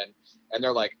army men, and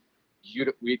they're like, you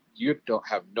don't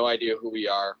have no idea who we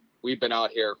are. We've been out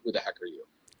here. Who the heck are you?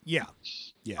 Yeah.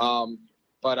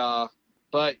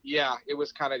 But yeah, it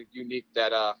was kind of unique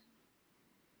that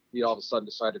he all of a sudden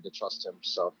decided to trust him.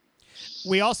 So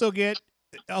we also get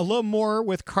a little more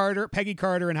with Peggy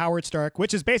Carter and Howard Stark,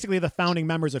 which is basically the founding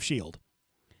members of S.H.I.E.L.D.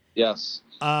 Yes.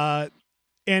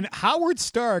 And Howard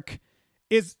Stark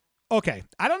is okay.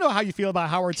 I don't know how you feel about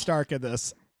Howard Stark in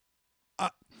this.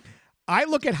 I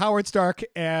look at Howard Stark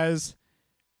as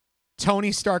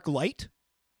Tony Stark light.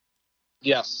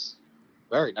 Yes.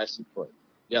 Very nicely put.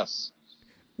 Yes.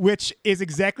 Which is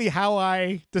exactly how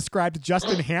I described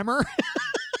Justin Hammer.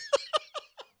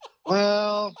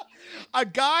 Well, a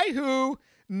guy who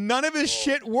none of his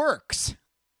shit works.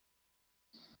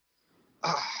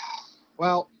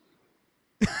 Well,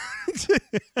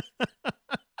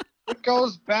 it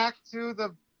goes back to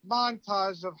the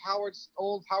montage of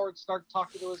old Howard Stark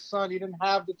talking to his son. He didn't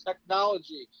have the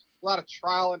technology. A lot of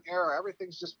trial and error.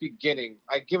 Everything's just beginning.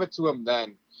 I give it to him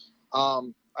then.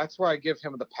 That's where I give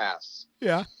him the pass.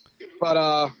 Yeah.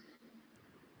 But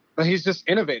he's just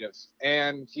innovative,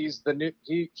 and he is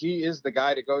the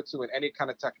guy to go to in any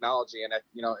kind of technology. And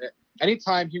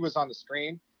anytime he was on the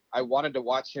screen, I wanted to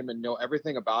watch him and know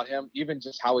everything about him, even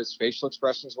just how his facial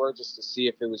expressions were, just to see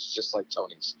if it was just like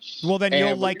Tony's. Well, then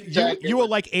you will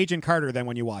like Agent Carter then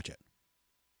when you watch it.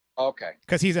 Okay.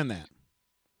 Because he's in that.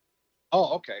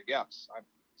 Oh, okay. Yeah. I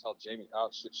tell Jamie,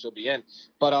 she'll be in.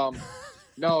 But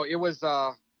no, it was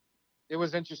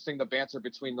interesting, the banter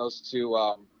between those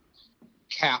two,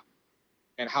 Cap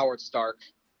and Howard Stark.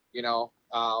 They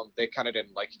kind of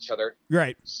didn't like each other.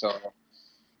 Right. So,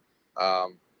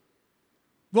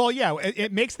 well, yeah,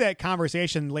 it makes that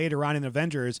conversation later on in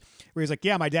Avengers where he's like,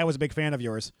 yeah, my dad was a big fan of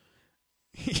yours.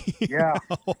 Yeah.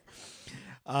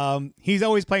 He's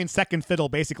always playing second fiddle,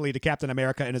 basically, to Captain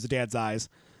America in his dad's eyes.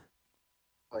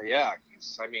 Yeah.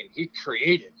 He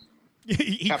created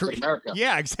Captain America.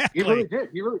 Yeah, exactly. He really did.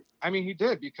 He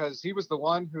did, because he was the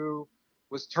one who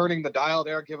was turning the dial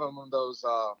there, giving him those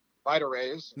Vita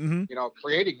rays,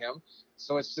 creating him.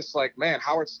 So it's just like, man,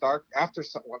 Howard Stark, after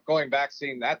going back,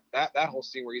 seeing that whole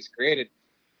scene where he's created,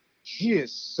 he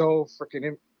is so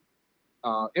freaking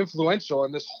influential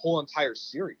in this whole entire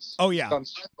series. Oh, yeah. He's done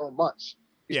so much.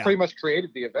 He's pretty much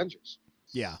created the Avengers.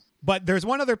 Yeah. But there's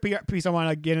one other piece I want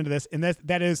to get into this, and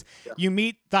that is you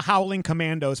meet the Howling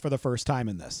Commandos for the first time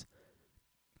in this.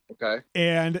 Okay.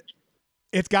 And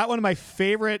it's got one of my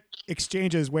favorite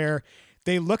exchanges where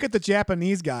they look at the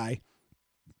Japanese guy,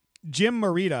 Jim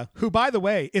Morita, who, by the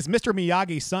way, is Mr.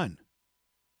 Miyagi's son.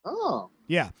 Oh.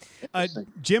 Yeah.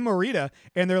 Jim Morita,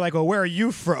 and they're like, well, where are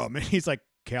you from? And he's like,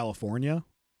 California.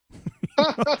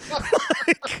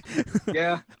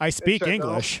 Yeah. I speak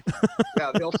English.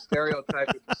 Yeah, they'll stereotype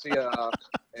if you see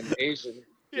an Asian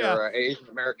or an Asian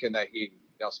American that he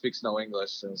speaks no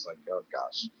English, and it's like, oh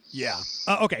gosh. Yeah.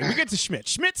 Okay, we get to Schmidt.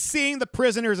 Schmidt, seeing the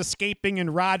prisoners escaping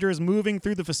and Rogers moving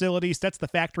through the facility, sets the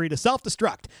factory to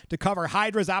self-destruct to cover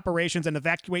Hydra's operations and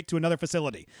evacuate to another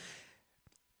facility.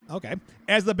 Okay.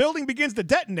 As the building begins to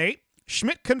detonate,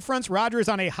 Schmidt confronts Rogers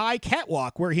on a high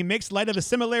catwalk where he makes light of the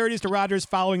similarities to Rogers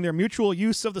following their mutual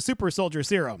use of the super soldier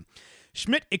serum.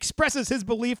 Schmidt expresses his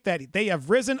belief that they have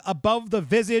risen above the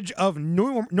visage of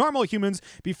normal humans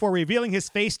before revealing his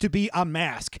face to be a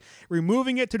mask,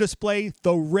 removing it to display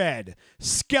the red,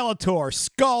 Skeletor,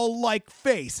 skull-like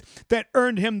face that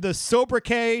earned him the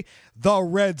sobriquet, the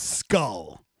Red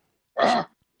Skull.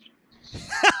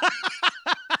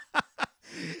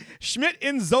 Schmidt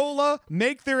and Zola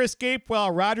make their escape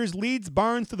while Rogers leads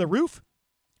Barnes to the roof.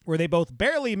 where they both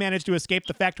barely manage to escape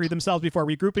the factory themselves before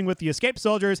regrouping with the escaped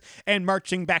soldiers and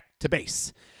marching back to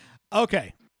base.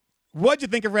 Okay. What'd you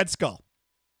think of Red Skull?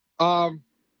 I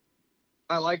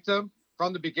liked him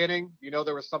from the beginning. You know,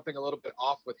 there was something a little bit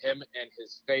off with him and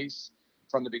his face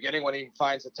from the beginning when he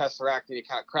finds the Tesseract and he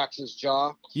kind of cracks his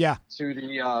jaw. Yeah. To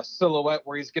the silhouette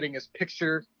where he's getting his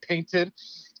picture painted,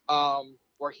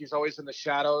 where he's always in the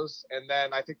shadows. And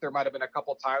then I think there might have been a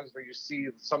couple times where you see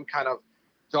some kind of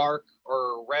dark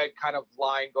or red kind of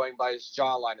line going by his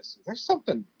jawline. There's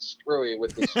something screwy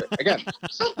with this. Again,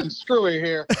 something screwy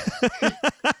here.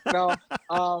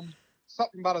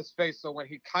 Something about his face. So when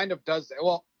he kind of does that,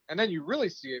 well, and then you really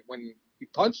see it when he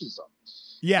punches him.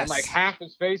 Yes. And like half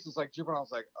his face is like dripping. I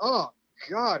was like, oh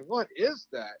God, what is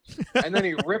that? And then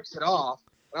he rips it off.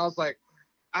 And I was like,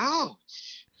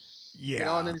 ouch. Yeah. You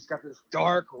know, and then he's got this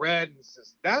dark red. And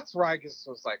that's where I just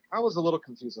was like, I was a little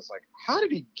confused. It's like, how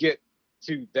did he get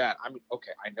to that? I mean,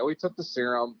 okay, I know he took the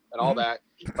serum and all that,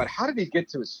 but how did he get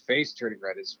to his face turning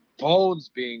red, his bones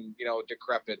being, you know,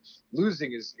 decrepit,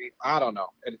 losing his, I don't know.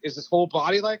 Is his whole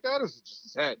body like that, or is it just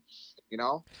his head? You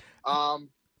know?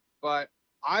 But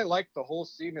I like the whole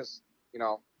scene as, you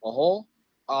know, a whole.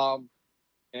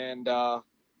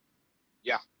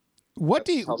 Yeah. What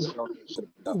do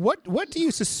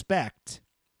you suspect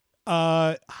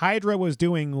Hydra was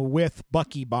doing with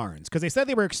Bucky Barnes? Because they said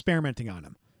they were experimenting on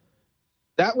him.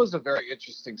 That was a very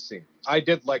interesting scene. I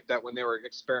did like that when they were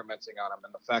experimenting on him,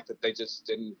 and the fact that they just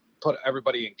didn't put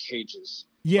everybody in cages.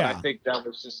 Yeah. But I think that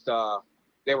was just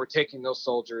they were taking those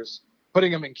soldiers,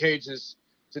 putting them in cages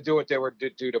to do what they were to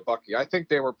do to Bucky. I think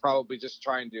they were probably just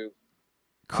trying to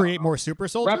create more super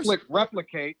soldiers,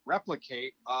 replicate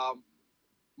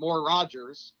more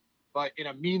Rogers, but in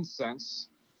a mean sense,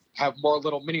 have more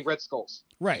little mini Red Skulls.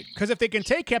 Right, because if they can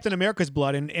take Captain America's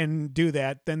blood and do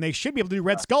that, then they should be able to do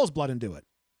Red Skull's blood and do it.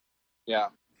 Yeah.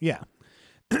 Yeah.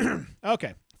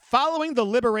 Okay. Following the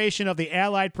liberation of the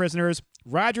Allied prisoners,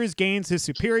 Rogers gains his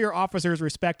superior officers'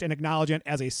 respect and acknowledgement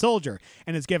as a soldier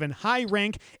and is given high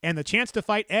rank and the chance to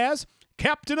fight as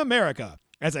Captain America,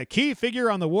 as a key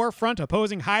figure on the war front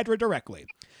opposing Hydra directly.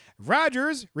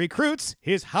 Rogers recruits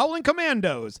his Howling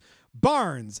Commandos,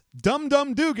 Barnes, Dum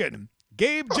Dum Dugan,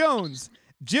 Gabe Jones,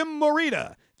 Jim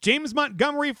Morita, James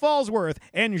Montgomery Falsworth,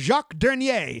 and Jacques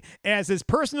Dernier as his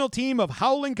personal team of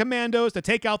Howling Commandos to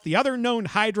take out the other known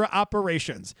Hydra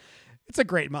operations. It's a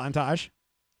great montage.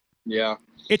 Yeah.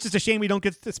 It's just a shame we don't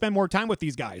get to spend more time with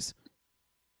these guys.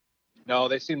 No,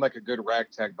 they seem like a good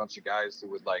ragtag bunch of guys who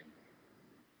would like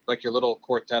your little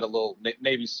quartet of little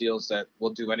Navy SEALs that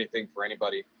will do anything for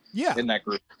anybody. Yeah. In that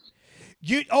group.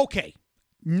 Okay.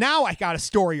 Now I got a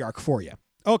story arc for you.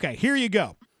 Okay, here you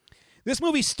go. This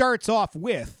movie starts off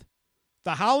with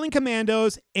the Howling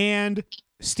Commandos and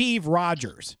Steve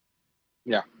Rogers.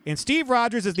 Yeah. And Steve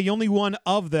Rogers is the only one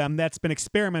of them that's been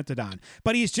experimented on.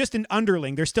 But he's just an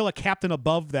underling. There's still a captain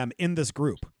above them in this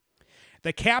group.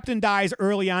 The captain dies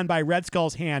early on by Red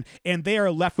Skull's hand, and they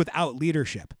are left without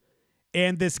leadership.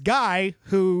 And this guy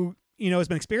who, you know, has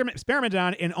been experimented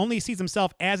on and only sees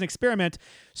himself as an experiment,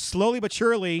 slowly but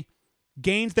surely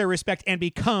gains their respect and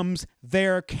becomes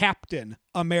their Captain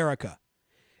America.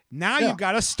 Now you've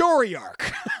got a story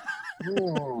arc.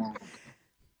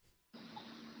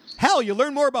 Hell, you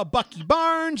learn more about Bucky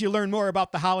Barnes. You learn more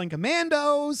about the Howling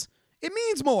Commandos. It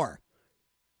means more.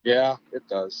 Yeah, it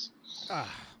does.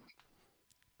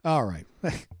 All right.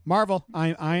 Marvel,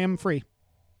 I am free.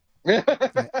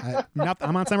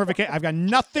 I'm on summer vacation. I've got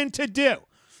nothing to do.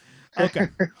 Okay.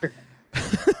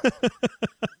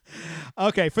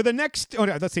 Okay, for the next,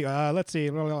 let's see.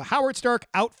 Howard Stark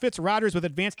outfits Rogers with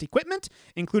advanced equipment,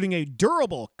 including a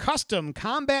durable custom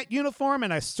combat uniform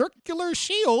and a circular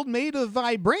shield made of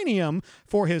vibranium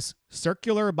for his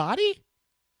circular body.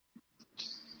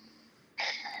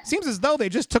 Seems as though they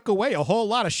just took away a whole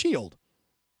lot of shield.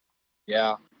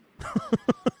 Yeah.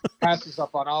 Passes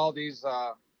up on all these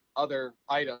other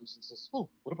items and says, "Oh,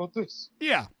 what about this?"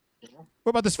 Yeah.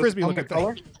 What about this frisbee looking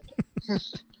thing?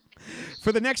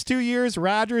 For the next 2 years,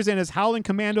 Rogers and his Howling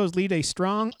Commandos lead a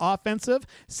strong offensive,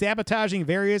 sabotaging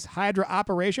various Hydra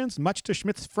operations, much to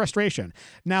Schmidt's frustration.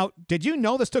 Now, did you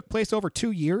know this took place over 2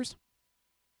 years?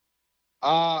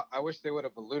 I wish they would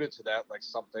have alluded to that, like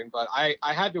something, but I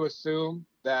had to assume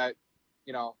that,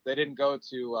 you know, they didn't go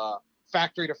to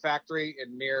factory to factory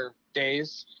in mere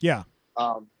days. Yeah.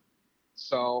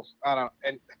 So I don't know,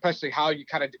 and especially how you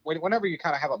kind of, whenever you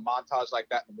kind of have a montage like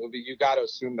that in the movie, you got to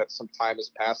assume that some time has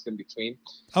passed in between.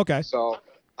 Okay. So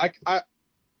I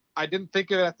didn't think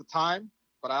of it at the time,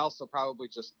 but I also probably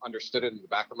just understood it in the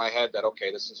back of my head that,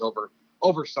 okay, this is over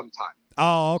some time.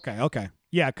 Oh, okay.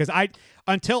 Yeah, because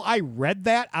until I read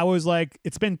that, I was like,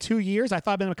 it's been 2 years. I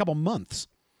thought it'd been a couple months.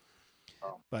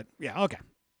 Oh. But yeah, okay.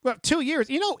 Well, 2 years.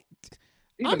 You know,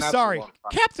 Even I'm that's a sorry. long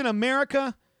time. Captain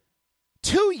America,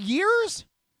 2 years?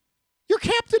 You're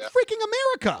Captain freaking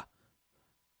America.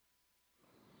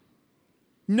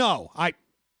 No, I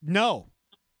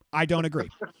don't agree.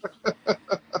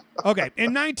 Okay,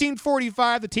 in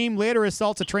 1945, the team later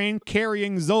assaults a train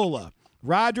carrying Zola.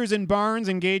 Rogers and Barnes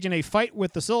engage in a fight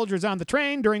with the soldiers on the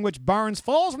train, during which Barnes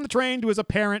falls from the train to his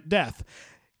apparent death.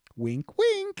 Wink,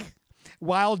 wink.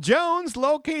 While Jones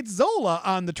locates Zola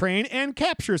on the train and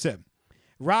captures him.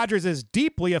 Rogers is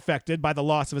deeply affected by the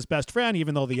loss of his best friend,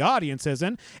 even though the audience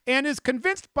isn't, and is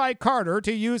convinced by Carter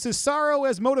to use his sorrow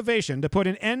as motivation to put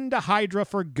an end to Hydra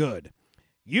for good.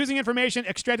 Using information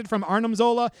extracted from Arnim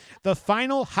Zola, the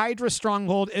final Hydra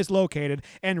stronghold is located,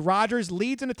 and Rogers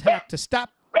leads an attack to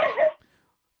stop...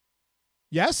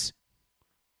 Yes?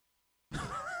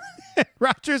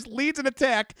 Rogers leads an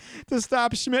attack to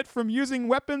stop Schmidt from using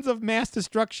weapons of mass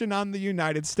destruction on the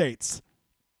United States.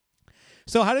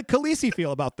 So how did Khaleesi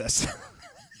feel about this?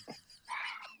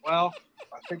 Well,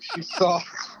 I think she saw...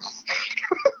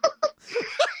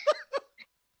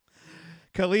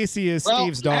 Khaleesi is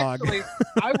Steve's dog. Actually,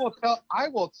 I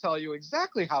will tell you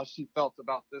exactly how she felt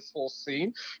about this whole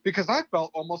scene, because I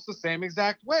felt almost the same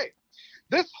exact way.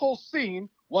 This whole scene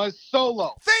was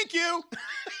Solo. Thank you.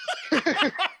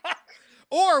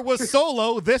 Or was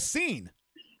Solo this scene?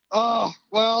 Oh,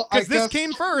 well, because this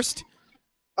came first.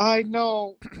 I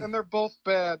know, and they're both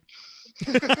bad.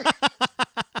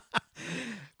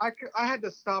 I had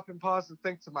to stop and pause and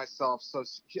think to myself. So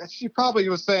she probably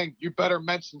was saying, "You better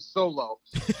mention Solo."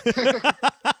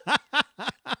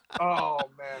 Oh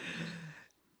man,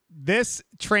 this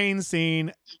train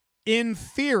scene, in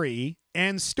theory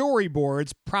and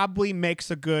storyboards, probably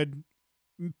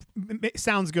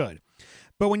sounds good.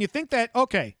 But when you think that,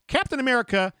 okay, Captain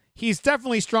America, he's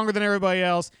definitely stronger than everybody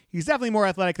else. He's definitely more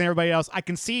athletic than everybody else. I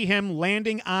can see him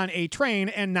landing on a train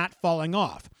and not falling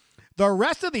off. The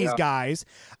rest of these guys,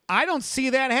 I don't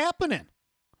see that happening.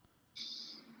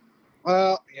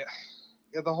 Well,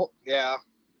 yeah.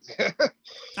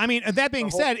 I mean, that being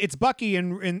said, it's Bucky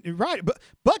and right, but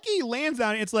Bucky lands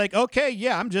on it. It's like, okay,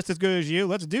 yeah, I'm just as good as you.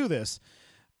 Let's do this.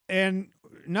 And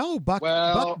no,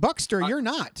 Buckster, you're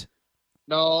not.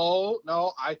 No.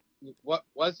 What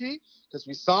was he? Because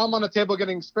we saw him on the table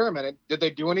getting experimented. Did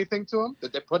they do anything to him?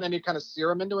 Did they put any kind of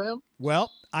serum into him?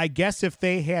 Well, I guess if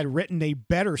they had written a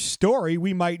better story,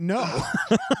 we might know.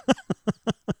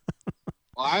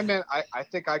 Well, I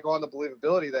think I go on the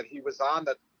believability that he was on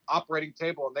the operating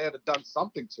table and they had done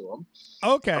something to him.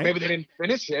 Okay. Or maybe they didn't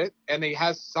finish it and he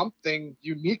has something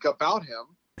unique about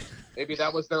him. Maybe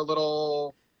that was their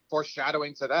little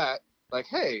foreshadowing to that. Like,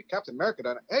 hey, Captain America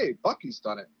done it. Hey, Bucky's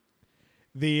done it.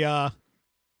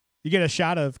 You get a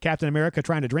shot of Captain America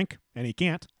trying to drink and he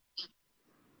can't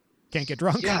get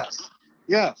drunk. Yes.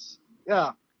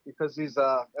 Yeah. Because he's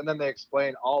and then they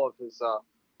explain all of his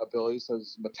abilities.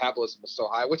 His metabolism is so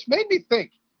high, which made me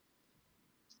think.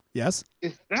 Yes.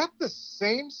 Is that the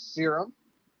same serum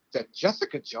that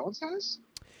Jessica Jones has?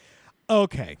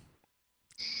 Okay.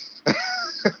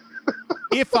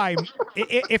 If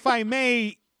I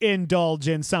may indulge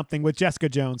in something with Jessica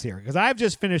Jones here, because I've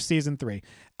just finished season 3.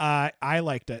 I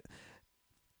liked it.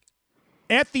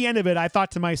 At the end of it, I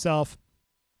thought to myself,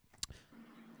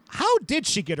 how did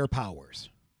she get her powers?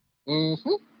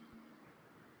 Mm-hmm.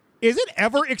 Is it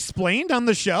ever explained on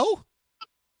the show?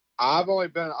 I'm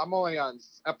only on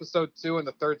episode 2 in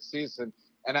the 3rd season,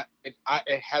 and it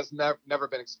has never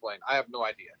been explained. I have no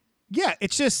idea. Yeah,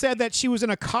 it's just said that she was in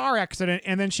a car accident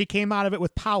and then she came out of it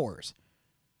with powers.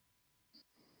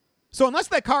 So unless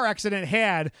that car accident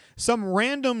had some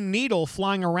random needle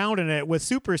flying around in it with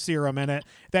super serum in it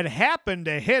that happened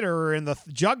to hit her in the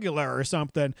jugular or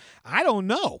something, I don't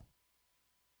know.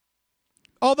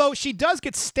 Although she does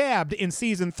get stabbed in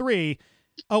season 3.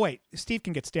 Oh, wait, Steve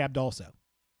can get stabbed also.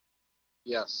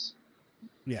 Yes.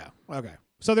 Yeah, okay.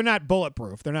 So they're not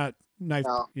bulletproof. They're not knife.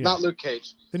 No, not Luke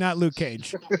Cage. They're not Luke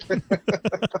Cage.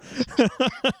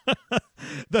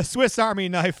 The Swiss Army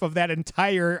knife of that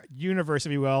entire universe,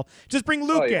 if you will. Just bring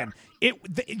Luke in.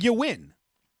 You win.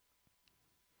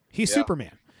 He's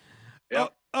Superman.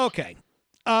 Yep. Okay.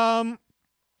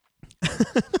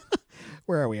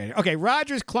 Where are we at? Okay,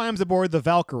 Rogers climbs aboard the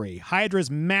Valkyrie, Hydra's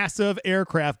massive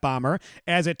aircraft bomber,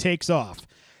 as it takes off.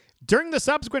 During the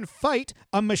subsequent fight,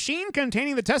 a machine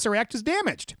containing the Tesseract is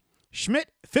damaged.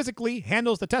 Schmidt physically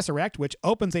handles the Tesseract, which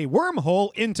opens a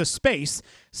wormhole into space,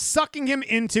 sucking him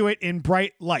into it in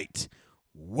bright light.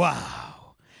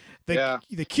 Wow.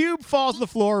 The cube falls to the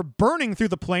floor, burning through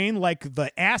the plane like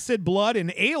the acid blood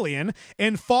in Alien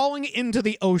and falling into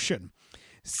the ocean.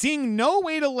 Seeing no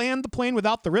way to land the plane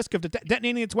without the risk of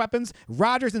detonating its weapons,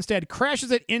 Rogers instead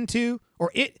crashes it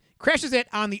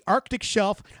on the Arctic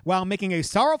shelf while making a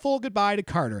sorrowful goodbye to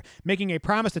Carter, making a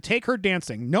promise to take her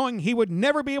dancing, knowing he would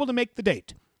never be able to make the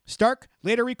date. Stark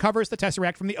later recovers the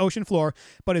Tesseract from the ocean floor,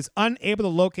 but is unable to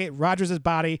locate Rogers'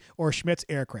 body or Schmidt's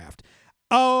aircraft.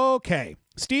 Okay,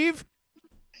 Steve?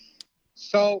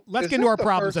 So let's get into our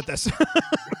problems at this.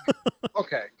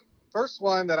 Okay. First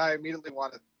one that I immediately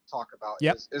want to talk about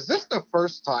is this the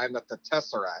first time that the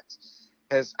Tesseract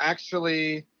has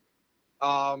actually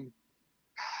I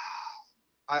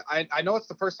know it's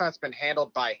the first time it's been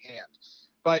handled by hand,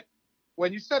 but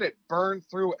when you said it burned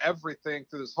through everything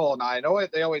through this hole, and I know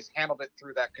they always handled it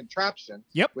through that contraption,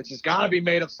 which has got to be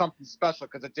made of something special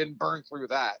because it didn't burn through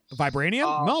that.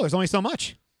 Vibranium? No, there's only so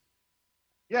much.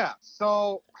 Yeah,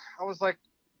 so I was like,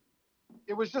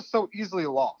 it was just so easily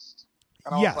lost.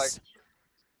 And I was like,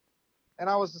 and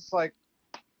I was just like,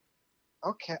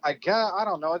 okay, I guess, I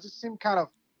don't know. It just seemed kind of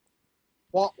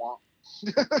womp.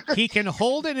 He can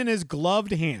hold it in his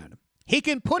gloved hand. He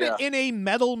can put it in a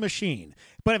metal machine.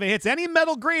 But if it hits any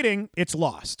metal grating, it's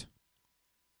lost.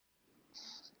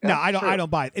 No, I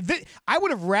don't buy it. I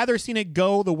would have rather seen it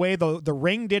go the way the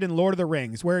Ring did in Lord of the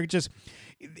Rings, where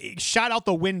it shot out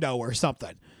the window or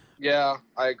something. Yeah,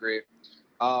 I agree.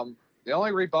 The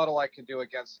only rebuttal I can do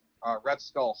against Red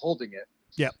Skull holding it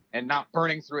and not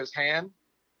burning through his hand,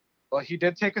 well, he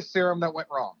did take a serum that went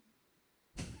wrong.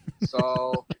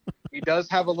 So he does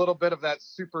have a little bit of that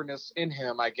superness in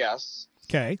him, I guess.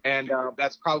 Okay. And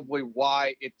that's probably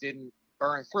why it didn't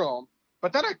burn through him.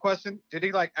 But then I questioned, did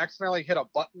he accidentally hit a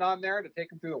button on there to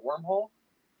take him through the wormhole?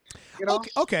 You know,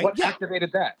 okay. What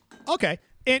activated that? Okay.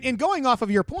 And going off of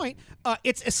your point,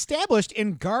 it's established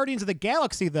in Guardians of the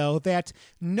Galaxy, though, that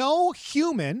no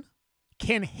human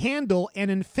can handle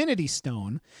an Infinity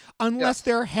Stone unless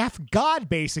they're half god,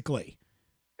 basically.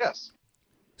 Yes.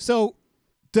 So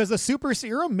does a super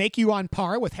serum make you on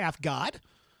par with half god?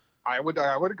 I would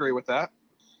agree with that.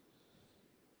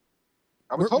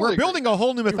 We're building a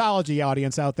whole new mythology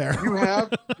audience out there.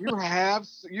 You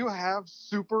have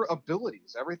super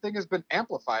abilities. Everything has been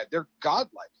amplified. They're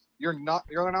godlike. You're not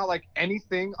like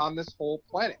anything on this whole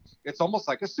planet. It's almost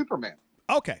like a Superman.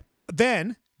 Okay.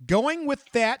 Then, going with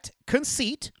that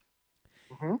conceit,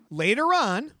 later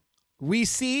on, we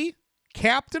see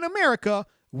Captain America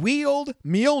wield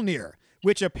Mjolnir,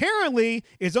 which apparently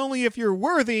is only if you're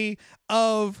worthy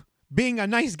of being a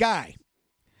nice guy.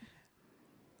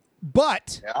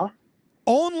 But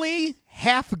only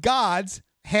half gods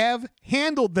have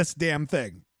handled this damn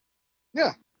thing.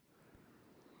 Yeah.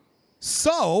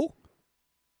 So,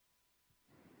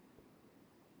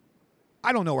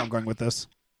 I don't know where I'm going with this.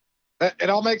 It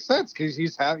all makes sense because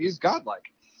he's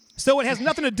godlike. So it has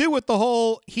nothing to do with the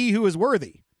whole he who is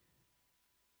worthy.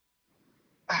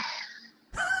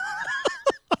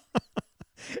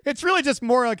 It's really just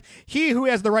more like he who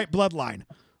has the right bloodline.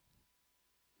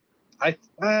 I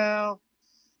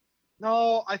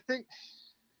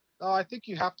think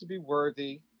you have to be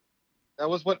worthy. That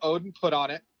was what Odin put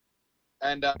on it.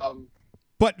 And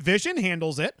but Vision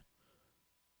handles it.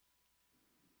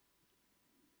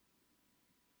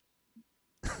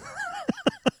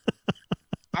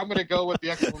 I'm going to go with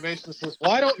the explanation that says,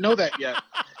 well, I don't know that yet.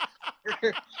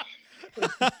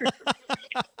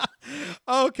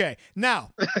 Okay.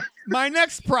 Now, my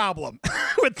next problem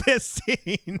with this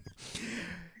scene.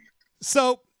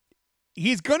 So,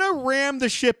 he's going to ram the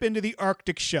ship into the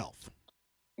Arctic shelf.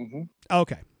 Mm-hmm.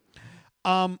 Okay.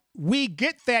 We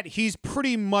get that he's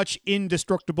pretty much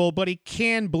indestructible, but he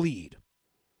can bleed.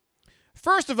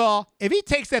 First of all, if he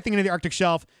takes that thing into the Arctic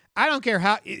shelf, I don't care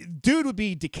how, dude would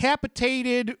be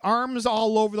decapitated, arms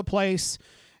all over the place.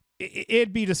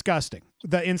 It'd be disgusting,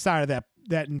 the inside of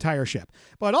that entire ship.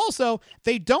 But also,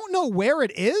 they don't know where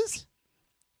it is.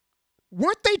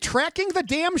 Weren't they tracking the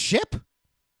damn ship?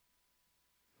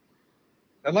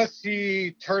 Unless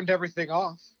he turned everything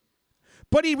off.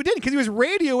 But he didn't, because he was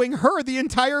radioing her the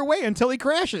entire way until he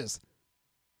crashes.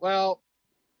 Well,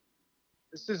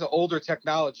 this is an older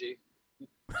technology.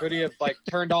 Could he have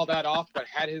turned all that off but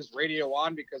had his radio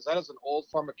on? Because that is an old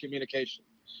form of communication.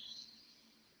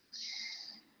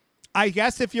 I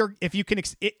guess here's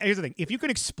the thing. If you can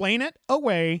explain it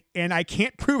away and I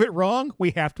can't prove it wrong,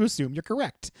 we have to assume you're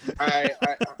correct. But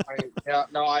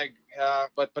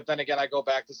then again, I go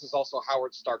back. This is also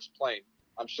Howard Stark's plane.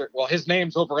 I'm sure. Well, his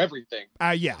name's over everything.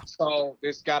 Yeah. So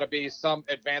there's got to be some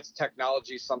advanced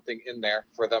technology, something in there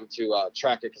for them to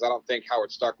track it. Because I don't think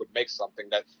Howard Stark would make something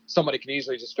that somebody can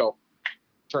easily just go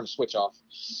turn the switch off.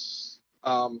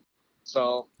 But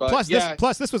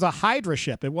plus this was a Hydra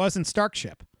ship. It wasn't Stark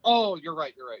ship. Oh, you're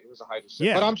right. It was a Hydra ship.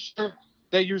 Yeah. But I'm sure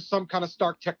they used some kind of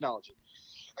Stark technology.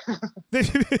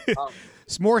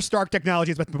 It's more Stark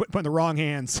technology, but put in the wrong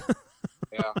hands.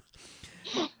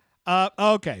 Yeah.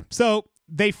 Okay, so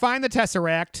they find the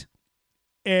Tesseract,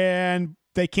 and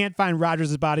they can't find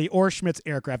Rogers' body or Schmidt's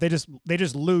aircraft. They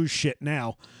just lose shit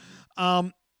now.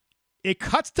 It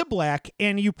cuts to black,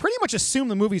 and you pretty much assume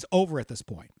the movie's over at this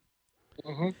point.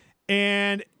 Mm-hmm.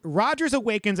 And Rogers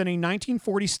awakens in a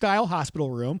 1940s-style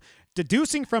hospital room,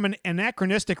 deducing from an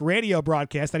anachronistic radio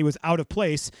broadcast that he was out of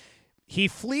place. He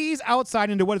flees outside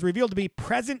into what is revealed to be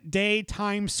present-day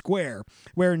Times Square,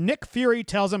 where Nick Fury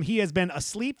tells him he has been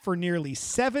asleep for nearly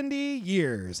 70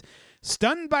 years.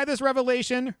 Stunned by this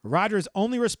revelation, Rogers'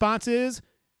 only response is,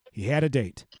 he had a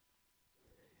date.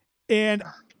 And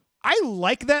I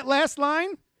like that last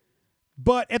line,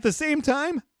 but at the same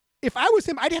time, if I was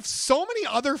him, I'd have so many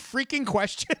other freaking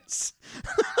questions.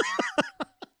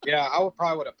 Yeah,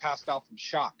 I would have passed out from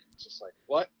shock. It's just like,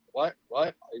 what?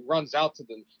 He runs out to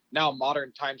the now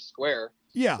modern Times Square,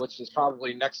 which is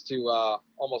probably next to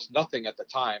almost nothing at the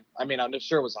time. I mean, I'm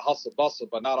sure it was a hustle bustle,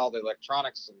 but not all the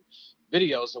electronics and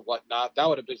videos and whatnot. That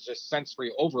would have been just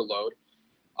sensory overload.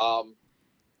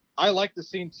 I like the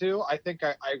scene too. I think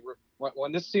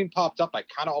when this scene popped up, I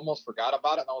kind of almost forgot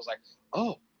about it, and I was like,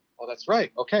 oh, that's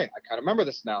right. Okay, I kind of remember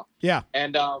this now. Yeah.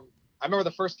 And I remember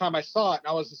the first time I saw it, and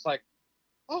I was just like,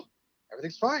 oh,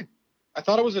 everything's fine. I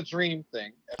thought it was a dream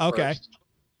thing at first.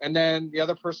 And then the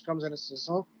other person comes in and says,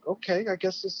 oh, okay, I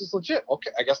guess this is legit.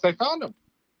 Okay, I guess they found him.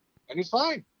 And he's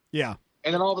fine. Yeah.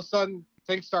 And then all of a sudden,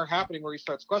 things start happening where he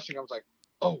starts questioning. I was like,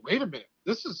 oh, wait a minute.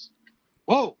 This is,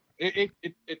 whoa. The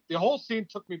whole scene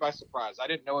took me by surprise. I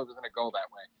didn't know it was going to go that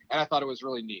way. And I thought it was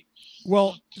really neat.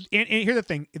 Well, and here's the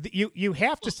thing. You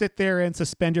have to sit there and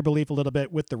suspend your belief a little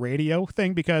bit with the radio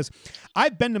thing, because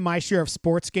I've been to my share of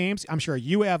sports games. I'm sure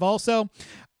you have also.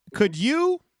 Could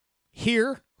you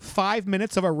hear 5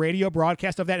 minutes of a radio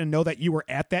broadcast of that and know that you were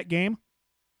at that game?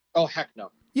 Oh, heck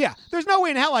no. Yeah. There's no way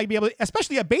in hell I'd be able to,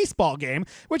 especially a baseball game,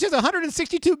 which has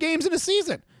 162 games in a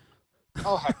season.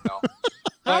 Oh, heck no.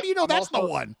 How do you know that's the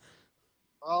one?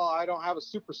 Oh, I don't have a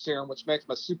super serum, which makes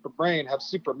my super brain have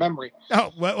super memory.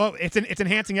 Oh, well it's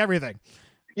enhancing everything.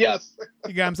 Yes.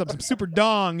 He got himself some super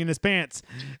dong in his pants.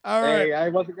 All right. Hey, I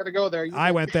wasn't going to go there.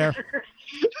 I went there.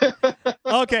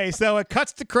 Okay, so it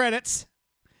cuts to credits.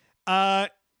 And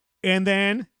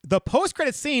then the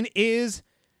post-credits scene is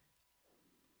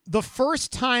the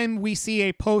first time we see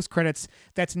a post-credits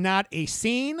that's not a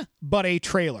scene, but a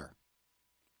trailer.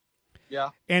 Yeah.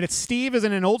 And it's Steve is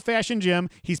in an old-fashioned gym.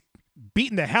 He's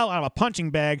beating the hell out of a punching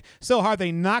bag so hard that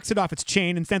he knocks it off its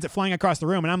chain and sends it flying across the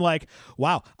room. And I'm like,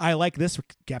 wow, I like this,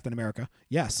 Captain America.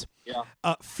 Yes. Yeah.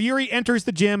 Fury enters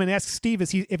the gym and asks Steve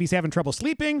if he's having trouble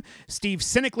sleeping. Steve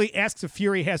cynically asks if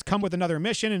Fury has come with another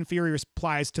mission, and Fury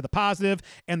replies to the positive.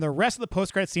 And the rest of the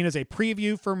post-credit scene is a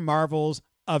preview for Marvel's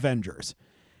Avengers.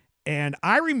 And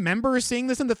I remember seeing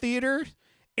this in the theater,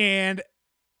 and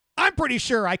I'm pretty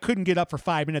sure I couldn't get up for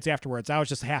 5 minutes afterwards. I was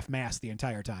just half-mast the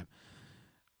entire time.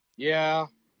 Yeah.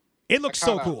 It looked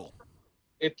so cool.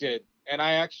 It did. And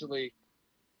I actually,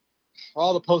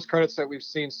 all the post-credits that we've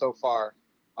seen so far,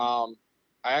 I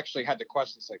actually had to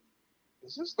question, it's like,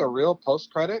 is this the real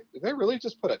post-credit? Did they really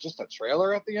just put just a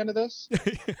trailer at the end of this?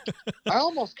 I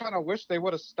almost kind of wish they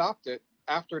would have stopped it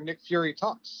after Nick Fury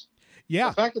talks. Yeah.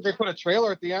 The fact that they put a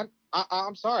trailer at the end,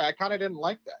 I'm sorry, I kind of didn't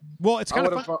like that. Well, it's kind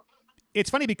of fun. It's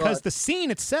funny because the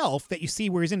scene itself that you see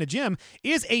where he's in the gym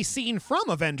is a scene from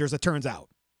Avengers, it turns out.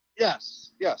 Yes.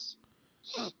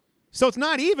 So it's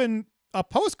not even a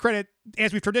post-credit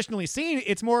as we've traditionally seen.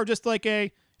 It's more just like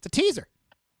it's a teaser.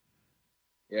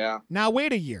 Yeah. Now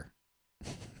wait a year.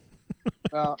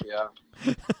 Well, yeah.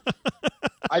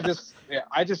 I just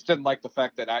didn't like the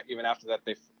fact that even after that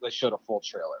they showed a full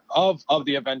trailer of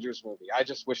the Avengers movie. I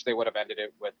just wish they would have ended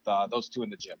it with those two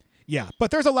in the gym. Yeah, but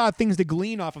there's a lot of things to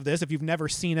glean off of this if you've never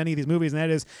seen any of these movies, and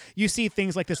that is you see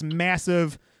things like this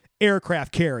massive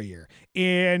aircraft carrier,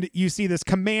 and you see this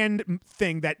command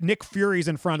thing that Nick Fury's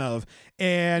in front of,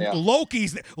 and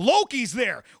Loki's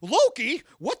there. Loki,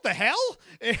 what the hell?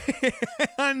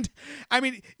 And I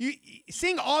mean, you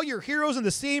seeing all your heroes in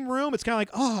the same room, it's kind of like,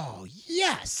 oh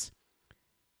yes.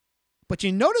 But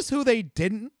you notice who they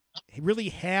didn't really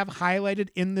have highlighted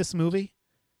in this movie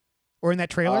or in that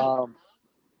trailer?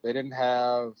 They didn't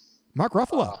have Mark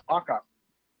Ruffalo. Hawkeye.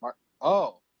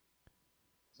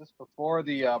 Is this before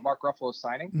the Mark Ruffalo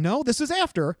signing? No, this is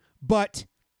after, but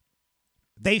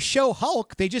they show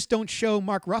Hulk. They just don't show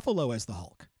Mark Ruffalo as the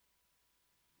Hulk.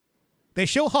 They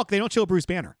show Hulk. They don't show Bruce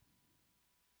Banner.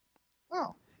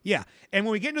 Oh. Yeah, and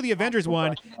when we get into the Avengers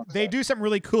one, they do something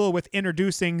really cool with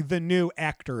introducing the new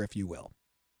actor, if you will.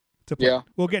 Yeah.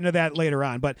 We'll get into that later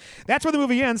on, but that's where the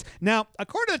movie ends. Now,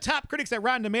 according to the top critics at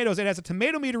Rotten Tomatoes, it has a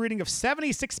tomato meter reading of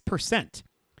 76%,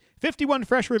 51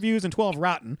 fresh reviews, and 12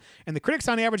 rotten, and the critics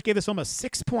on average gave this film a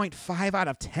 6.5 out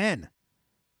of 10.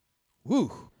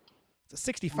 Woo. It's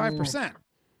a 65%.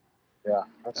 Yeah,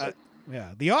 that's it.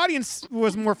 Yeah, the audience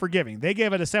was more forgiving. They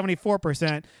gave it a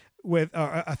 74% with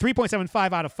a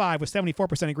 3.75 out of 5 with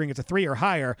 74% agreeing it's a 3 or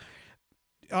higher.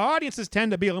 Audiences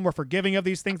tend to be a little more forgiving of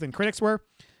these things than critics were.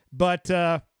 But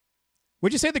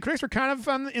would you say the critics were kind of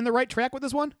in the right track with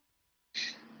this one?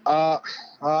 I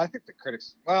think the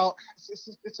critics, well,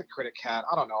 it's a critic hat.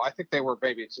 I don't know. I think they were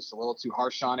maybe just a little too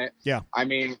harsh on it. Yeah. I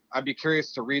mean, I'd be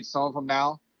curious to read some of them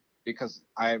now because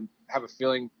I have a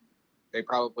feeling they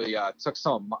probably took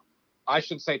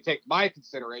take my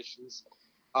considerations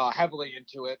heavily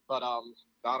into it, but I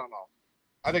don't know.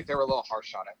 I think they were a little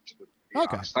harsh on it. To be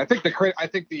honest. I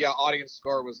think the audience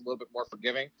score was a little bit more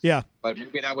forgiving. Yeah, but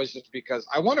maybe that was just because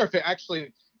I wonder if it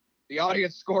actually the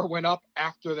audience score went up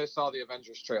after they saw the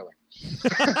Avengers trailer.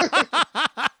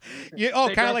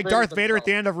 Kind of like Darth Vader at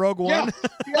the end of Rogue One.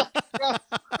 Yeah.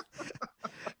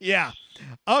 Yeah.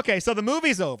 Okay, so the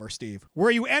movie's over, Steve. Were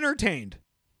you entertained?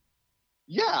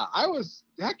 Yeah, I was.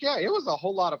 Heck yeah, it was a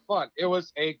whole lot of fun. It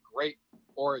was a great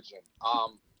origin.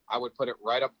 I would put it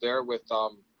right up there with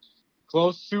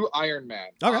close to Iron Man.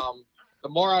 Okay. The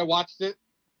more I watched it,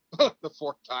 the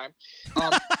fourth time,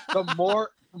 the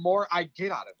more I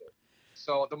get out of it.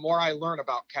 So the more I learn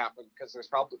about Cap, because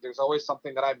there's always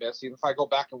something that I miss. Even if I go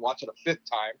back and watch it a fifth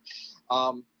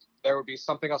time, there would be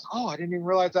something else. Oh, I didn't even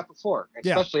realize that before,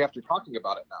 especially after talking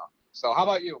about it now. So how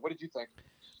about you? What did you think?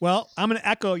 Well, I'm going to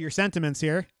echo your sentiments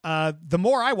here. The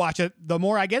more I watch it, the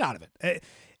more I get out of it.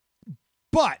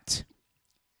 But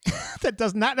that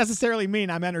does not necessarily mean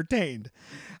I'm entertained.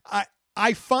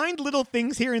 I find little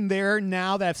things here and there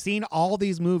now that I've seen all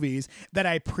these movies that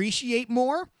I appreciate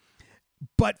more.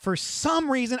 But for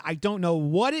some reason, I don't know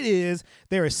what it is.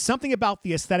 There is something about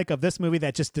the aesthetic of this movie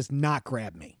that just does not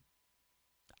grab me.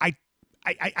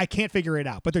 I can't figure it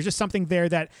out, but there's just something there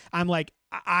that I'm like,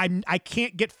 I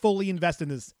can't get fully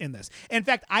invested in this. In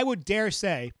fact, I would dare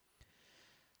say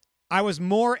I was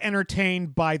more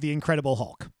entertained by The Incredible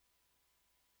Hulk.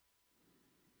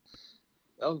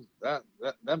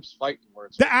 Them's fighting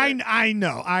words. I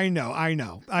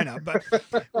know. But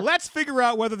let's figure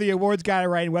out whether the awards got it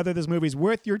right and whether this movie's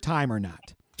worth your time or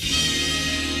not.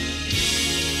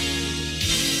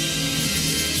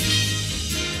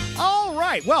 All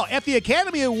right. Well, at the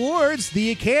Academy Awards, the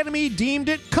Academy deemed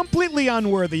it completely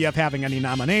unworthy of having any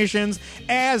nominations,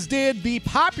 as did the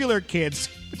popular kids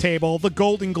table, the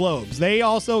Golden Globes. They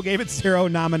also gave it 0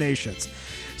 nominations.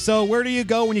 So where do you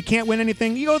go when you can't win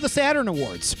anything? You go to the Saturn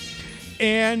Awards.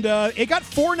 And it got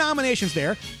 4 nominations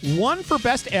there. 1 for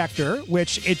Best Actor,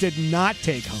 which it did not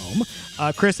take home.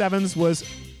 Chris Evans was,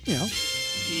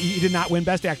 he did not win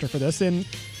Best Actor for this. And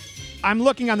I'm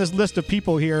looking on this list of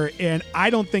people here, and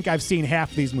I don't think I've seen half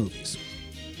of these movies.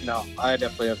 No, I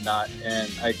definitely have not. And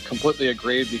I completely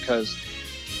agree because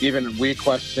even we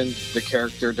questioned the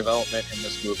character development in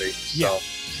this movie. So.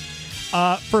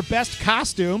 Yeah. For Best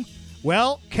Costume,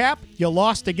 well, Cap, you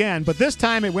lost again, but this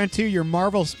time it went to your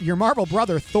Marvel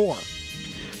brother, Thor.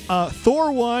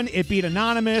 Thor won. It beat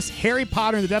Anonymous, Harry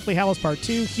Potter and the Deathly Hallows Part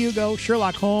 2, Hugo,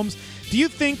 Sherlock Holmes. Do you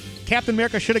think Captain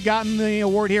America should have gotten the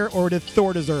award here, or did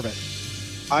Thor deserve it?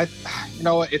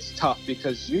 It's tough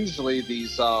because usually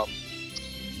these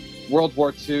World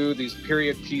War II, these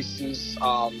period pieces,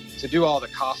 to do all the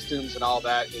costumes and all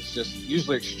that is just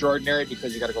usually extraordinary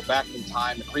because you got to go back in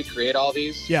time and recreate all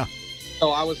these. Yeah. So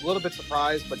I was a little bit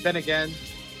surprised, but then again,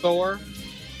 Thor,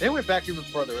 they went back even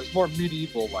further. It was more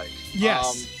medieval-like.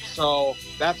 Yes. So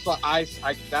that's what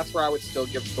that's where I would still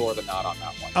give Thor the nod on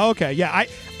that one. Okay, yeah,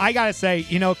 I gotta say,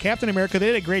 Captain America, they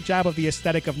did a great job of the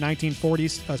aesthetic of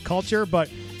 1940s culture, but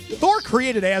Thor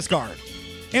created Asgard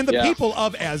and the people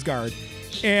of Asgard.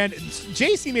 And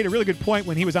JC made a really good point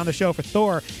when he was on the show for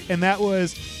Thor, and that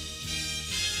was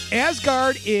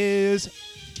Asgard is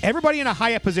everybody in a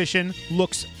high up position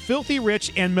looks filthy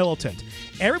rich and militant.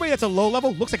 Everybody that's a low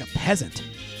level looks like a peasant.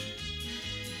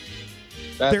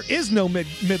 There is no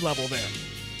mid-level there.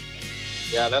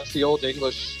 Yeah, that's the old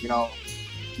English,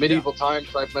 medieval time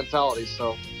type mentality.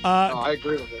 So I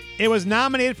agree with it. It was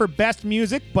nominated for Best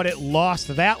Music, but it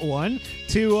lost that one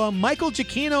to Michael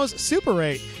Giacchino's Super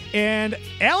 8. And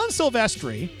Alan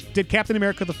Silvestri did Captain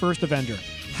America: The First Avenger.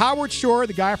 Howard Shore,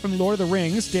 the guy from Lord of the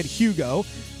Rings, did Hugo.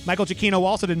 Michael Giacchino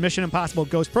also did Mission Impossible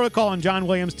Ghost Protocol, and John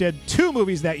Williams did 2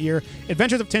 movies that year,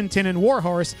 Adventures of Tintin and War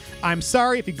Horse. I'm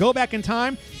sorry, if you go back in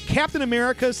time, Captain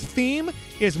America's theme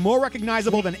is more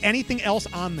recognizable than anything else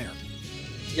on there.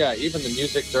 Yeah, even the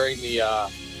music during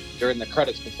the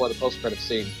credits before the post-credits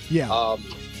scene. Yeah.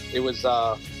 It was,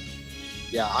 I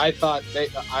thought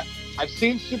I've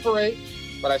seen Super 8,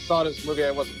 but I saw this movie, I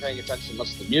wasn't paying attention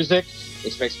much to the music.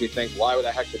 This makes me think, why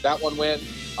the heck did that one win?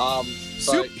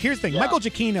 Here's the thing. Michael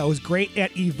Giacchino is great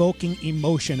at evoking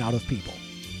emotion out of people.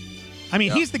 I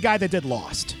mean, he's the guy that did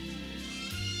Lost.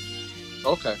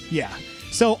 Okay. Yeah.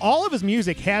 So all of his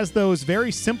music has those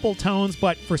very simple tones,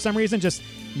 but for some reason just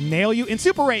nail you. And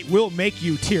Super 8 will make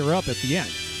you tear up at the end.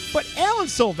 But Alan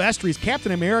Silvestri's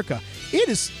Captain America,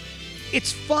 it's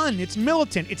fun, it's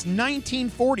militant, it's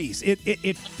 1940s.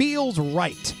 It feels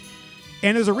right.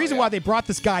 And there's a reason why they brought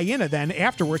this guy in then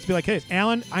afterwards to be like, hey,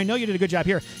 Alan, I know you did a good job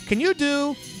here. Can you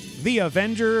do The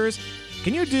Avengers?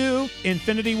 Can you do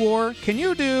Infinity War? Can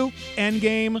you do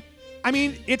Endgame? I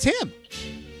mean, it's him.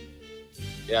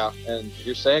 Yeah, and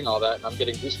you're saying all that, and I'm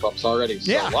getting goosebumps already.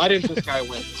 So why didn't this guy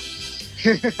win?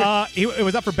 It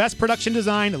was up for Best Production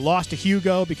Design. It lost to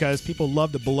Hugo because people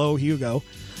love to blow Hugo.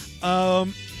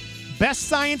 Best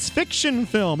Science Fiction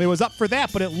Film. It was up for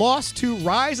that, but it lost to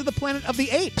Rise of the Planet of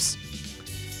the Apes.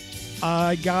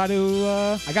 I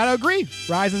gotta agree.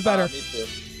 Rise is better. Me too.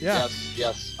 Yeah.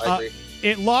 Yes, I agree.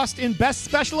 It lost in Best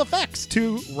Special Effects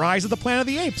to Rise of the Planet of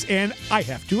the Apes, and I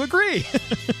have to agree.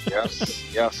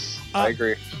 Yes, I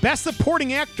agree. Best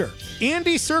Supporting Actor.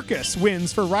 Andy Serkis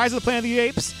wins for Rise of the Planet of the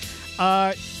Apes.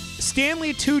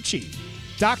 Stanley Tucci,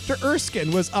 Dr.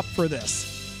 Erskine was up for this.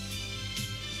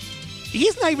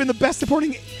 He's not even the Best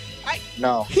Supporting.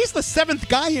 No. He's the 7th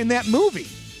guy in that movie.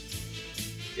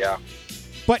 Yeah.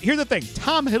 But here's the thing.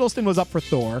 Tom Hiddleston was up for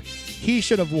Thor. He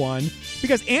should have won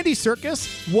because Andy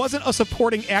Serkis wasn't a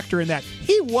supporting actor in that.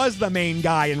 He was the main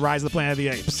guy in Rise of the Planet of the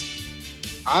Apes.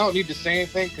 I don't need to say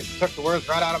anything because you took the words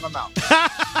right out of my mouth.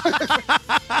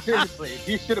 Seriously,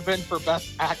 he should have been for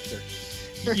Best Actor.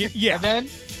 Yeah. And then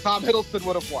Tom Hiddleston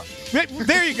would have won.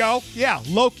 There you go. Yeah,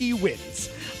 Loki wins.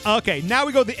 Okay, now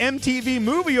we go to the MTV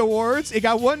Movie Awards. It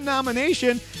got 1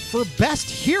 nomination for Best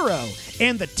Hero.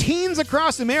 And the teens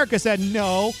across America said,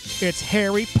 no, it's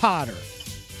Harry Potter.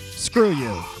 Screw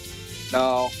you.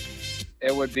 No,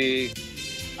 it would be...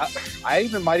 I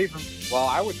would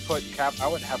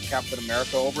have Captain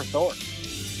America over Thor.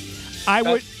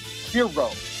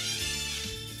 Hero.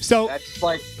 So, that's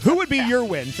like, who would be your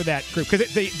win for that group?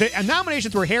 Because the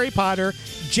nominations were Harry Potter,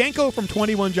 Janko from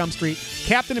 21 Jump Street,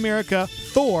 Captain America,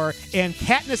 Thor, and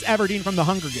Katniss Everdeen from The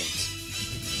Hunger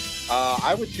Games.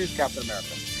 I would choose Captain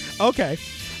America. Okay.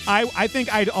 I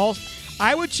think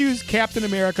I would choose Captain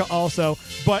America also,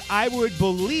 but I would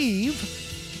believe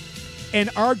an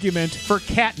argument for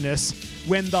Katniss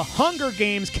when The Hunger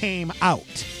Games came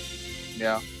out.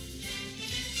 Yeah.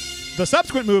 The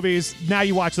subsequent movies, now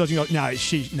you watch those and you go, no,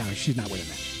 she's not winning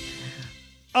that.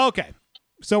 Okay.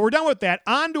 So we're done with that.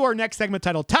 On to our next segment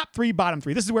titled Top 3, Bottom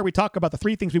 3. This is where we talk about the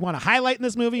 3 things we want to highlight in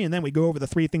this movie, and then we go over the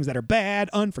 3 things that are bad,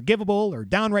 unforgivable, or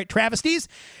downright travesties.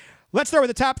 Let's start with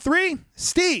the top 3.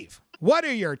 Steve, what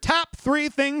are your top 3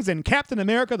 things in Captain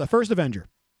America, the First Avenger?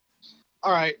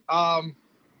 All right.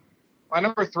 My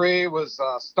number 3 was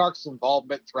Stark's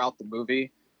involvement throughout the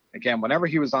movie. Again, whenever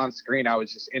he was on screen, I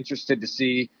was just interested to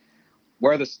see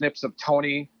where the snips of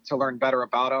Tony to learn better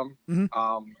about him.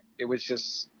 Mm-hmm. It was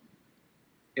just,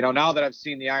 now that I've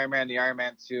seen the Iron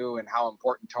Man 2 and how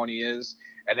important Tony is,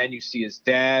 and then you see his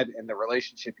dad and the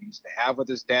relationship he used to have with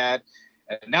his dad,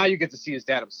 and now you get to see his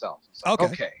dad himself.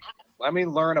 Okay, let me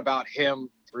learn about him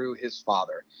through his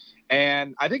father.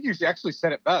 And I think you actually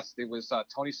said it best. It was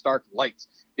Tony Stark light,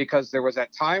 because there was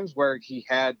at times where he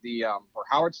had or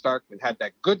Howard Stark had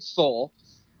that good soul,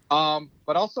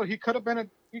 but also he could have been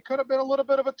a little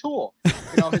bit of a tool.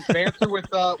 His banter with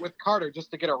Carter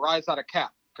just to get a rise out of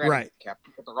Cap. Granted, right. Cap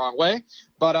took it the wrong way,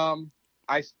 but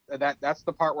that's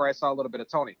the part where I saw a little bit of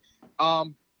Tony.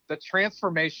 The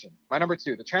transformation, my number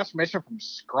 2, the transformation from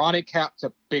scrawny Cap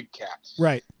to big Cap.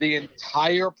 Right. The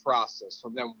entire process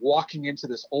from them walking into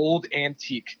this old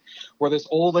antique where this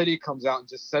old lady comes out and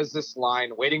just says this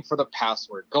line, waiting for the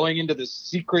password, going into this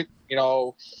secret,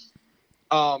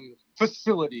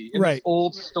 facility in this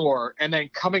old store, and then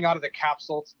coming out of the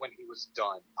capsules when he was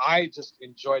done. I just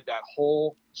enjoyed that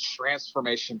whole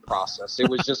transformation process. It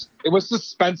was it was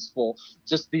suspenseful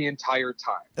just the entire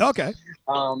time. Okay.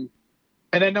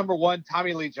 And then number 1,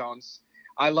 Tommy Lee Jones.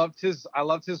 I loved his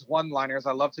one-liners.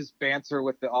 I loved his banter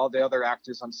with all the other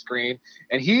actors on screen.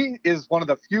 And he is one of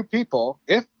the few people,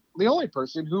 if the only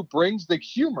person who brings the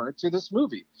humor to this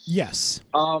movie. Yes.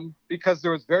 Because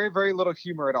there was very, very little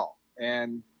humor at all.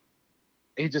 And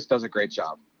he just does a great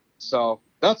job. So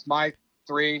that's my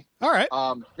 3. All right.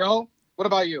 Joe, what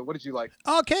about you? What did you like?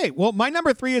 Okay. Well, my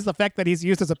number 3 is the fact that he's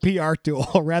used as a PR tool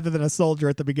rather than a soldier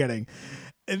at the beginning.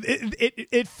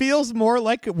 It feels more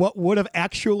like what would have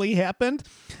actually happened.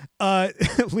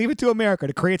 Leave It to America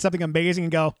to create something amazing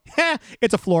and go,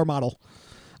 it's a floor model.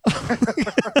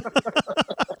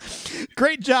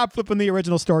 Great job flipping the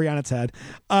original story on its head.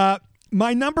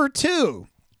 My number 2,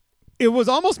 it was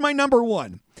almost my number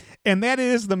 1, and that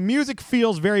is the music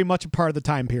feels very much a part of the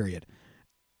time period.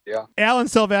 Yeah. Alan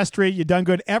Silvestri, you done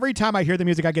good. Every time I hear the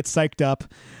music, I get psyched up.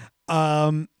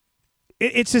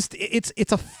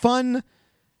 It's a fun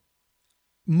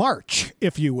march,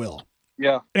 if you will.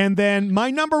 Yeah. And then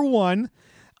my number 1,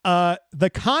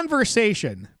 the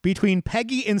conversation between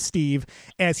Peggy and Steve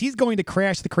as he's going to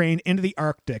crash the crane into the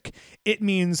Arctic. It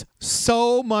means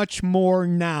so much more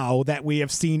now that we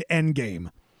have seen Endgame.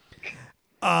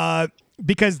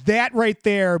 Because that right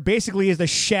there basically is the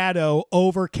shadow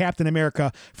over Captain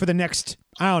America for the next,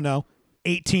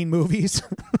 18 movies.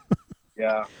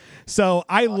 Yeah. So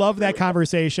I love that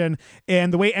conversation,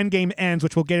 and the way Endgame ends,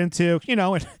 which we'll get into, in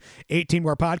 18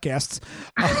 more podcasts.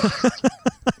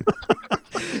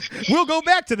 We'll go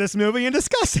back to this movie and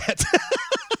discuss it.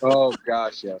 Oh,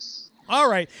 gosh, yes. All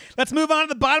right. Let's move on to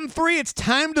the bottom 3. It's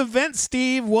time to vent,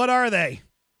 Steve. What are they?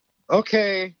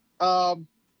 Okay.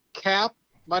 Cap,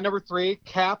 my number 3,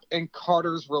 Cap and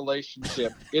Carter's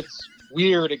relationship. It's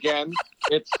weird again.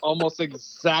 It's almost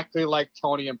exactly like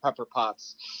Tony and Pepper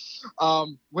Potts,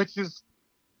 which is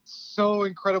so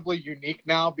incredibly unique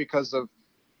now because of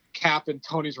Cap and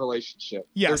Tony's relationship.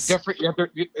 Yes. They're different.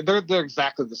 Yeah, they're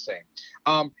exactly the same.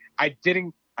 I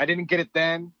didn't get it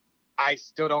then. I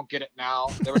still don't get it now.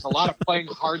 There was a lot of playing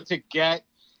hard to get.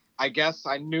 I guess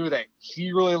I knew that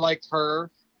he really liked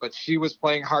her, but she was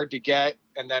playing hard to get.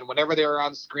 And then whenever they were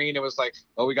on screen, it was like,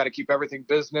 oh, we got to keep everything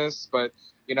business. But,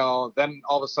 then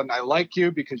all of a sudden I like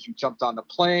you because you jumped on the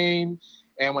plane.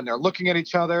 And when they're looking at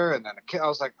each other, and then I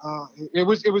was like, oh, it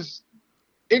was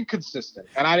inconsistent.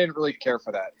 And I didn't really care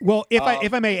for that. Well,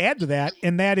 if I may add to that,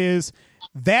 and that is,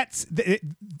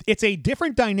 it's a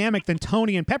different dynamic than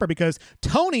Tony and Pepper because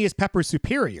Tony is Pepper's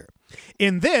superior.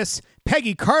 In this,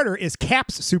 Peggy Carter is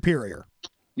Cap's superior.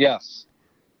 Yes.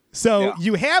 So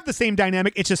you have the same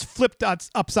dynamic. It's just flipped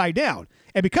upside down.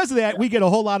 And because of that, we get a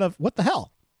whole lot of, what the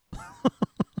hell?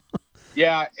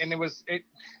 Yeah. And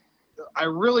I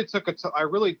really took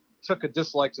a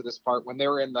dislike to this part when they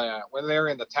were in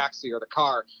the taxi or the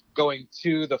car going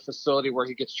to the facility where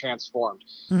he gets transformed.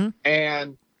 Mm-hmm.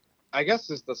 And I guess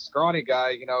is the scrawny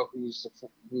guy, who's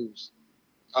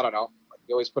I don't know,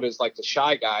 he always put as like the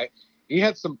shy guy. He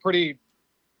had some pretty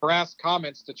brass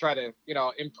comments to try to,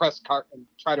 impress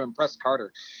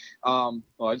Carter. Well,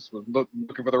 I just was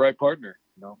looking for the right partner,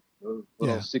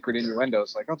 little secret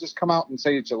innuendos. Like, I'll just come out and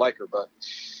say that you like her, but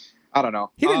I don't know.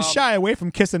 He didn't shy away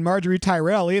from kissing Marjorie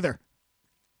Tyrell either.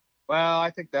 Well, I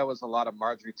think that was a lot of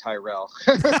Marjorie Tyrell.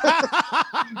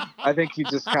 I think he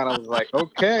just kind of was like,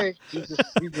 okay. He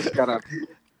just kind of.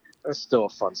 That's still a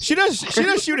fun. She does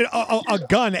shoot a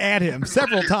gun at him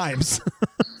several times.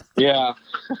 Yeah.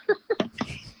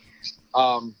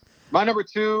 My number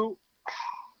 2.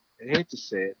 I hate to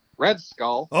say it, Red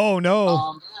Skull. Oh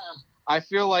no. I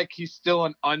feel like he's still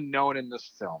an unknown in this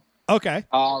film. Okay.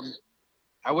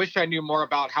 I wish I knew more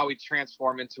about how he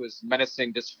transformed into his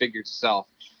menacing, disfigured self.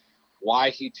 Why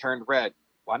he turned red?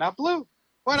 Why not blue?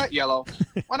 Why not yellow?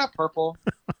 Why not purple?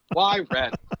 Why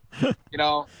red?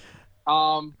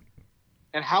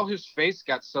 And how his face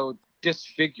got so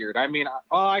disfigured. I mean,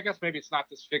 I guess maybe it's not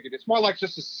disfigured. It's more like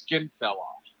just his skin fell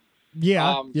off.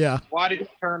 Yeah. Yeah. Why did he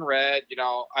turn red?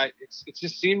 It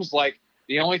just seems like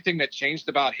the only thing that changed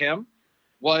about him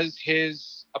was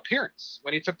his appearance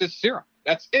when he took this serum.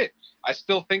 That's it. I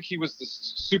still think he was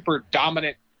this super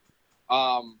dominant.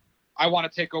 I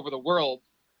want to take over the world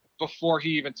before he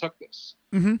even took this.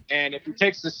 Mm-hmm. And if he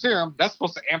takes the serum, that's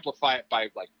supposed to amplify it by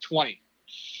like 20.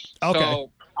 Okay.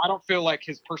 So I don't feel like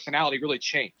his personality really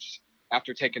changed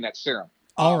after taking that serum.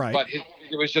 All right. But it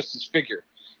was just his figure.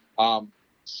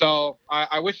 So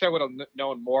I wish I would have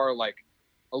known more, like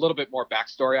a little bit more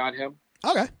backstory on him.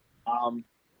 Okay.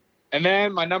 And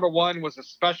then my number 1 was the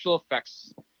special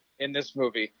effects in this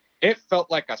movie. It felt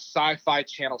like a Sci-Fi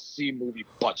Channel C movie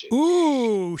budget.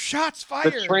 Ooh, shots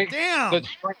fired. Damn.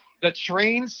 The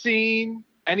train scene,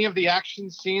 any of the action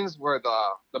scenes where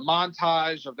the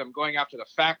montage of them going after the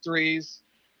factories.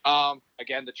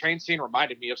 Again, the train scene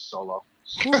reminded me of Solo.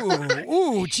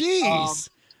 Ooh, jeez.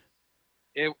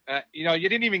 You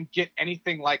didn't even get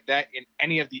anything like that in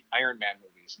any of the Iron Man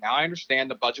movies. Now I understand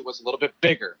the budget was a little bit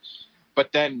bigger,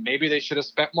 but then maybe they should have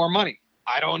spent more money.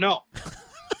 I don't know.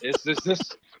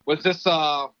 Was this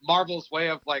Marvel's way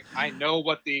of like, I know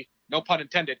what the, no pun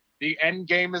intended, the end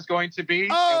game is going to be,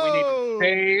 and we need to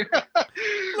save.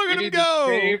 Look at him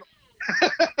go.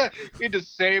 We need to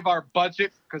save our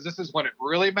budget because this is when it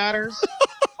really matters.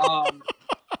 I don't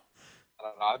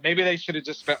know. Maybe they should have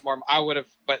just spent more. I would have,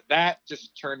 but that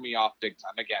just turned me off big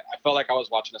time. Again, I felt like I was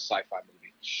watching a sci-fi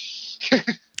movie.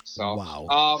 So,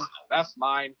 wow. That's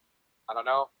mine. I don't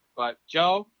know, but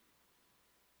Joe,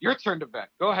 your turn to vent.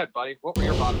 Go ahead, buddy. What were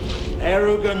your bottom?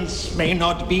 Arrogance may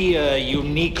not be a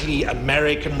uniquely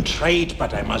American trait,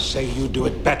 but I must say you do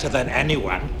it better than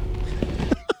anyone.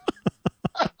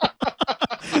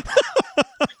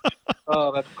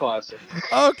 Oh, that's classic.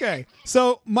 Okay,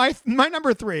 so my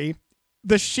number 3,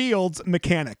 the Shield's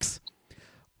mechanics.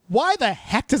 Why the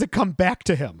heck does it come back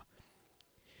to him?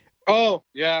 Oh,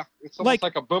 yeah. It's almost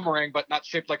like a boomerang, but not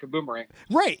shaped like a boomerang.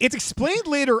 Right. It's explained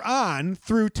later on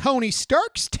through Tony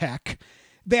Stark's tech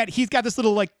that he's got this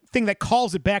little like thing that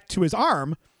calls it back to his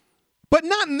arm, but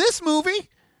not in this movie.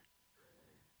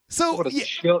 So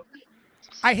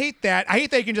I hate that. I hate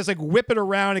that he can just like whip it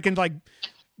around. It can like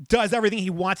does everything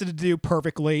he wants it to do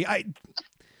perfectly. I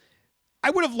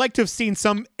would have liked to have seen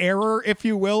some error, if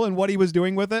you will, in what he was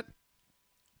doing with it.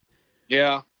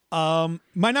 Yeah.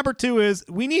 My number 2 is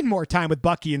we need more time with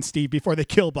Bucky and Steve before they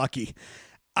kill Bucky.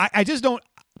 I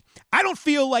don't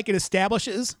feel like it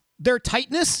establishes their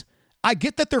tightness. I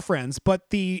get that they're friends, but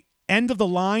the end of the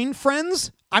line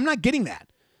friends, I'm not getting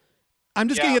that. I'm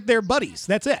just getting that they're buddies.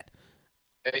 That's it.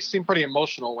 They seemed pretty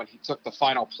emotional when he took the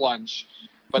final plunge,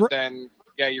 but then,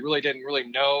 you really didn't really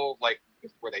know, like,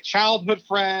 were they childhood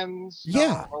friends?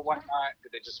 Yeah. Or whatnot?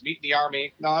 Did they just meet in the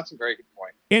army? No, that's a very good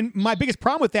point. And my biggest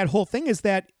problem with that whole thing is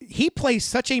that he plays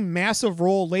such a massive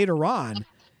role later on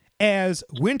as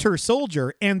Winter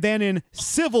Soldier and then in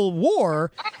Civil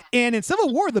War. And in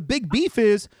Civil War, the big beef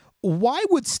is, why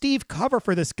would Steve cover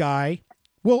for this guy?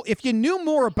 Well, if you knew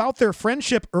more about their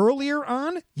friendship earlier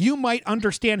on, you might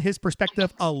understand his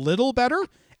perspective a little better,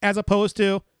 as opposed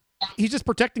to he's just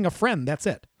protecting a friend. That's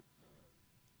it.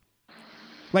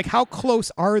 Like, how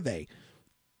close are they?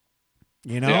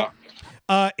 You know?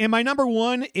 Yeah. And my number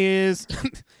 1 is,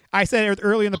 I said it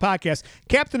early in the podcast,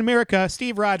 Captain America,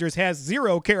 Steve Rogers, has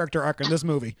 0 character arc in this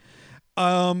movie.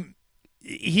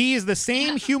 He is the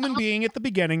same human being at the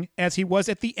beginning as he was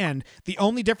at the end. The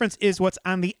only difference is what's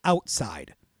on the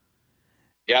outside.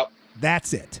 Yep.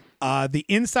 That's it. The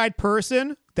inside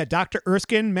person that Dr.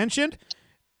 Erskine mentioned,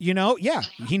 he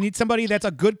needs somebody that's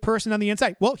a good person on the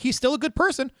inside. Well, he's still a good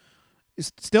person.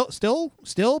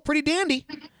 Still pretty dandy.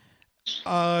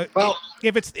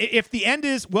 If the end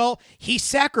is, he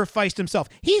sacrificed himself.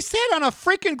 He sat on a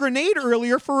freaking grenade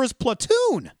earlier for his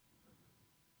platoon.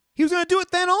 He was going to do it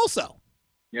then also.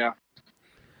 Yeah.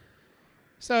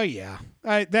 So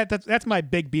that's my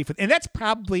big beef, and that's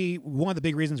probably one of the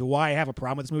big reasons why I have a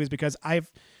problem with this movie is because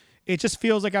it just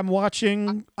feels like I'm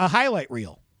watching a highlight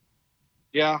reel.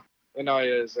 Yeah, it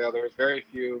is. There's very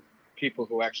few people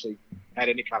who actually had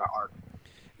any kind of arc.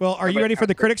 Well, are you ready for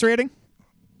the critics rating?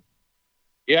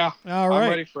 Yeah. All right. I'm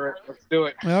ready for it. Let's do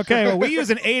it. Okay. Well, we use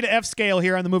an A to F scale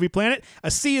here on the Movie Planet. A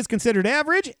C is considered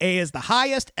average. A is the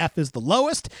highest. F is the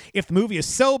lowest. If the movie is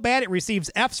so bad it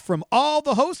receives Fs from all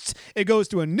the hosts, it goes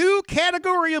to a new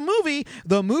category of movie,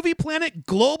 the Movie Planet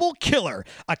Global Killer,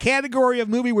 a category of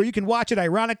movie where you can watch it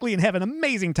ironically and have an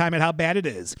amazing time at how bad it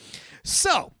is.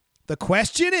 So, the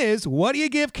question is, what do you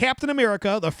give Captain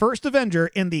America, the First Avenger,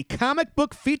 in the comic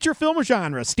book feature film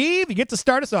genre? Steve, you get to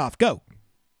start us off. Go.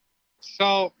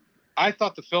 So, I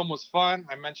thought the film was fun.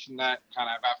 I mentioned that kind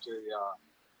of after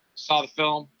saw the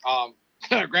film.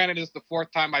 Granted, it's the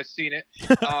 4th time I've seen it.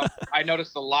 I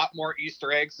noticed a lot more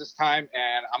Easter eggs this time,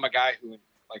 and I'm a guy who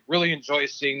really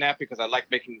enjoys seeing that because I like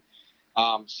making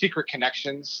secret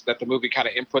connections that the movie kind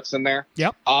of inputs in there.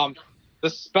 Yep. The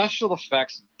special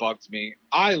effects bugged me.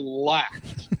 I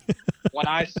laughed when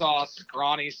I saw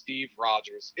scrawny Steve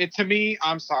Rogers. To me,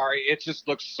 I'm sorry, it just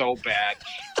looks so bad.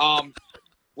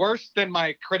 Worse than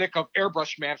my critic of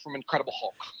Airbrush Man from Incredible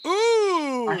Hulk.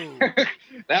 Ooh!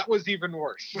 That was even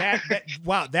worse.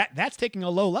 That's taking a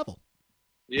low level.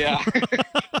 Yeah.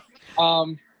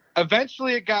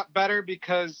 Eventually it got better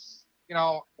because,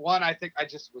 one, I think I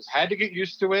just had to get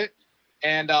used to it.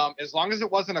 And as long as it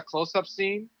wasn't a close-up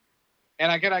scene,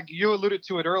 and again, you alluded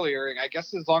to it earlier, I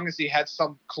guess as long as he had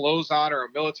some clothes on or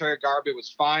a military garb, it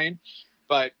was fine.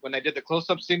 But when they did the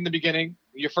close-up scene in the beginning,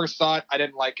 you first saw it, I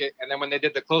didn't like it. And then when they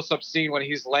did the close-up scene when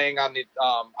he's laying on the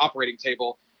operating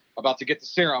table about to get the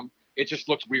serum, It just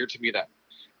looked weird to me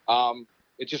then.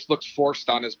 It just looks forced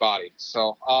on his body.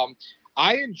 So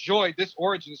I enjoyed this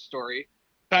origin story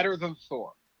better than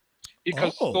Thor,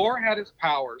 because Thor had his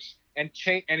powers and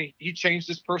he changed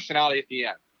his personality at the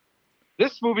end.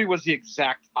 This movie was the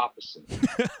exact opposite.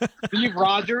 Steve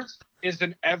Rogers is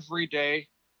an everyday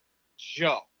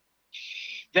Joe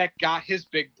that got his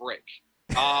big break.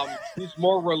 He's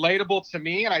more relatable to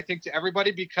me, and I think to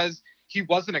everybody, because he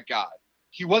wasn't a god.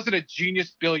 He wasn't a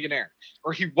genius billionaire,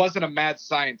 or he wasn't a mad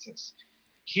scientist.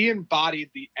 He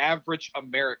embodied the average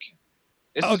American.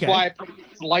 This is why I put it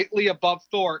slightly above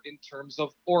Thor in terms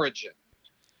of origin.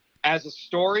 As a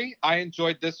story, I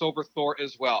enjoyed this over Thor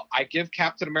as well. I give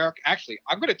Captain America... Actually,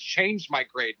 I'm going to change my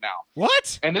grade now.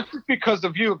 What? And this is because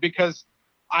of you, because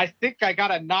I think I got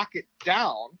to knock it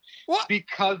down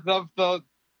because of the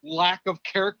lack of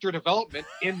character development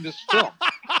in this film.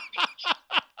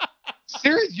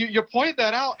 Seriously, you pointed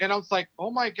that out, and I was like,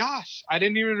 oh my gosh, I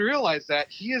didn't even realize that.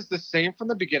 He is the same from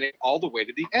the beginning all the way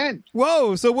to the end.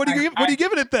 Whoa, so what are you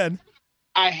giving it then?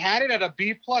 I had it at a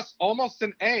B+, almost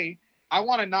an A. I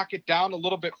want to knock it down a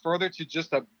little bit further to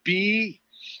just a B.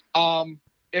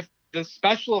 If the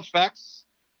special effects,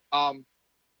 I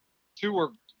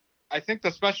think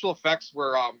the special effects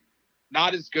were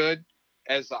not as good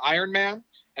as Iron Man,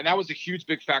 and that was a huge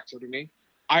big factor to me.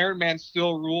 Iron Man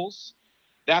still rules.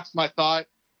 That's my thought.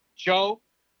 Joe,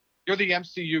 you're the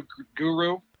MCU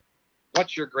guru.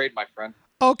 What's your grade, my friend?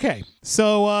 Okay,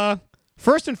 so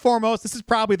first and foremost, this is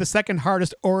probably the second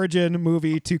hardest origin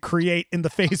movie to create in the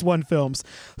Phase 1 films.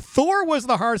 Thor was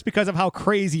the hardest because of how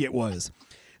crazy it was.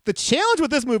 The challenge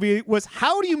with this movie was,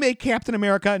 how do you make Captain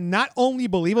America not only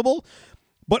believable,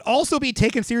 but also be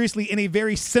taken seriously in a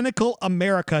very cynical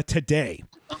America today?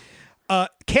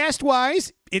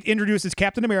 Cast-wise, it introduces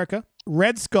Captain America,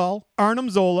 Red Skull, Arnim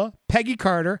Zola, Peggy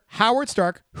Carter, Howard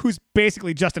Stark, who's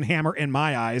basically Justin Hammer in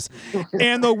my eyes,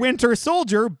 and the Winter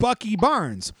Soldier, Bucky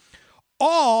Barnes.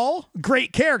 All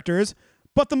great characters,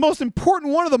 but the most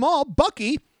important one of them all,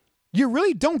 Bucky, you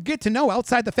really don't get to know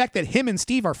outside the fact that him and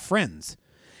Steve are friends.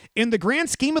 In the grand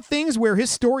scheme of things, where his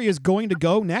story is going to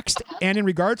go next, and in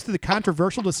regards to the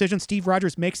controversial decision Steve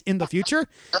Rogers makes in the future,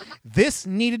 this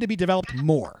needed to be developed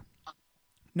more.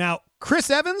 Now, Chris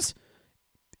Evans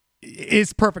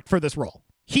is perfect for this role.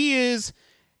 He is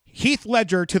Heath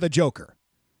Ledger to the Joker.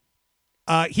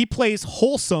 He plays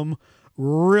wholesome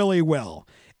really well.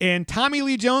 And Tommy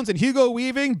Lee Jones and Hugo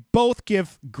Weaving both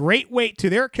give great weight to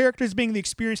their characters being the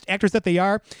experienced actors that they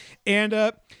are. And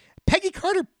Peggy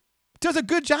Carter does a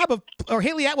good job of, or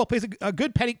Haley Atwell plays a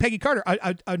good Peggy Carter.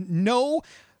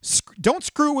 Don't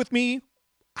screw with me,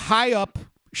 high up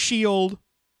S.H.I.E.L.D.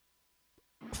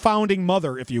 founding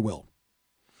mother, if you will.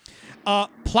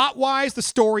 Plot-wise, the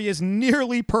story is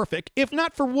nearly perfect, if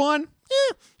not for one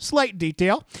slight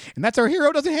detail, and that's our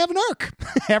hero doesn't have an arc.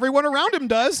 Everyone around him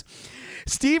does.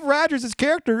 Steve Rogers'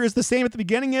 character is the same at the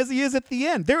beginning as he is at the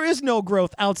end. There is no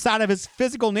growth outside of his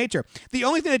physical nature. The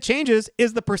only thing that changes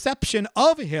is the perception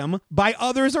of him by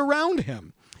others around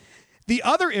him. The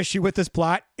other issue with this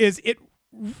plot is it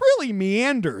really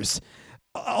meanders.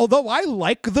 Although I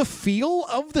like the feel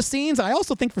of the scenes, I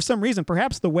also think for some reason,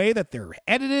 perhaps the way that they're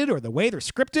edited or the way they're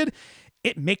scripted,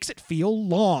 it makes it feel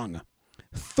long.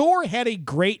 Thor had a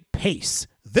great pace.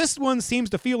 This one seems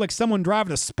to feel like someone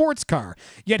driving a sports car,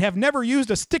 yet have never used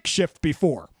a stick shift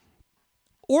before.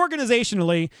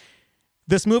 Organizationally,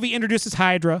 this movie introduces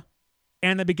Hydra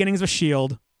and the beginnings of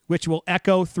S.H.I.E.L.D., which will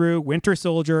echo through Winter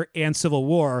Soldier and Civil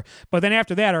War, but then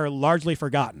after that are largely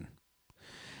forgotten.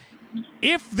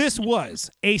 If this was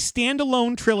a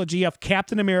standalone trilogy of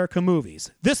Captain America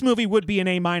movies, this movie would be an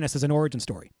A- as an origin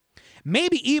story.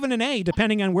 Maybe even an A,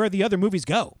 depending on where the other movies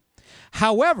go.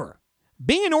 However,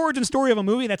 being an origin story of a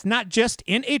movie that's not just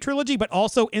in a trilogy, but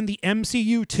also in the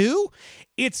MCU too,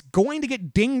 it's going to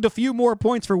get dinged a few more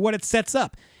points for what it sets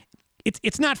up.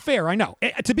 It's not fair, I know.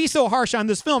 To be so harsh on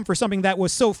this film for something that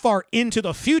was so far into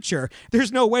the future,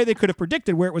 there's no way they could have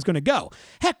predicted where it was going to go.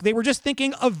 Heck, they were just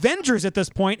thinking Avengers at this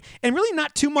point, and really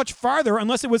not too much farther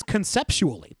unless it was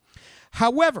conceptually.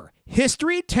 However,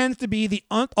 history tends to be the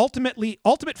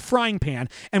ultimate frying pan,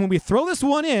 and when we throw this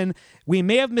one in, we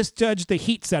may have misjudged the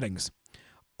heat settings.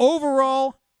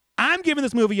 Overall, I'm giving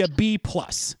this movie a B+.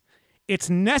 It's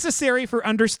necessary for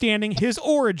understanding his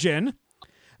origin,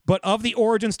 but of the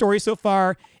origin story so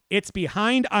far, it's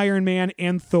behind Iron Man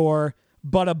and Thor,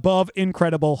 but above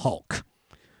Incredible Hulk.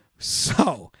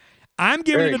 So, I'm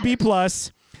giving it a B+.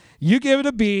 You give it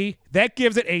a B. That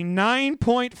gives it a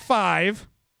 9.5,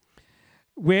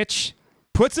 which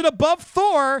puts it above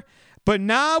Thor, But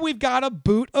now we've got to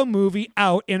boot a movie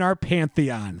out in our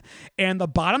pantheon. And the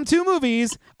bottom 2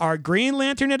 movies are Green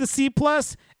Lantern at a C+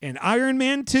 and Iron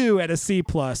Man 2 at a C+.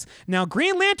 Now,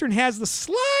 Green Lantern has the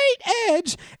slight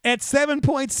edge at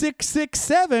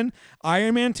 7.667.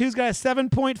 Iron Man 2's got a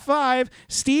 7.5.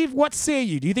 Steve, what say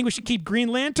you? Do you think we should keep Green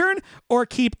Lantern or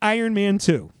keep Iron Man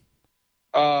 2?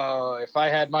 If I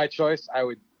had my choice, I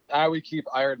would keep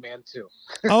Iron Man 2.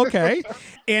 Okay.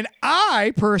 And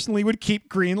I personally would keep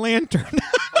Green Lantern.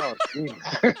 Oh, geez.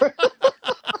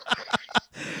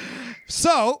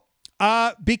 So,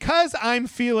 because I'm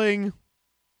feeling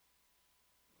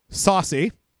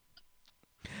saucy,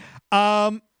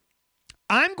 I'm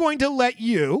going to let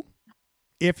you,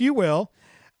 if you will,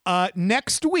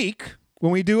 next week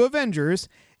when we do Avengers,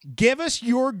 give us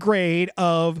your grade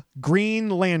of Green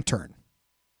Lantern.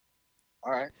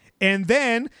 All right. And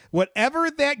then whatever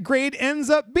that grade ends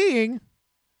up being,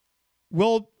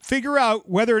 we'll figure out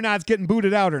whether or not it's getting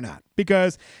booted out or not.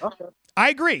 Because I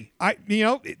agree.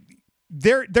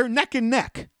 They're neck and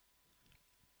neck.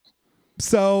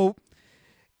 So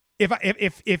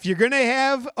if you're gonna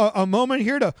have a moment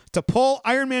here to pull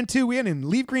Iron Man 2 in and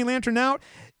leave Green Lantern out,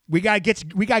 we gotta get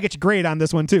you grade on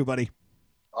this one too, buddy.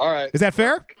 All right. Is that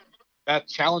fair? That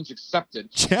challenge accepted.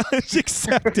 Challenge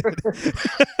accepted.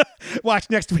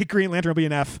 Watch next week. Green Lantern will be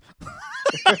an F.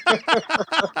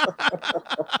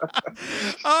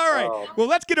 All right. Well,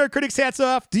 let's get our critics' hats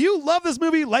off. Do you love this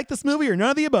movie, like this movie, or none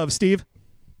of the above, Steve?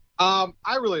 I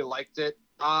really liked it.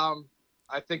 I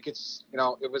think it's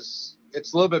a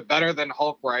little bit better than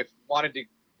Hulk, where I wanted to.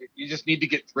 You just need to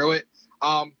get through it.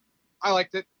 I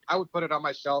liked it. I would put it on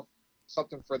my shelf.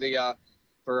 Something for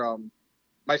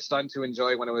my son to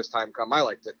enjoy when it was time come. I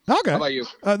liked it. Okay. How about you?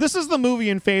 This is the movie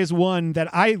in phase 1 that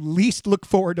I least look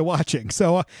forward to watching.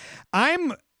 So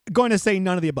I'm going to say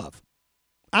none of the above.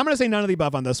 I'm going to say none of the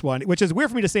above on this one, which is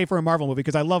weird for me to say for a Marvel movie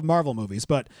because I love Marvel movies,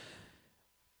 but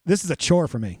this is a chore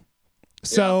for me.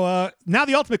 So now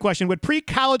the ultimate question, would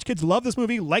pre-college kids love this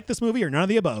movie, like this movie, or none of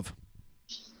the above?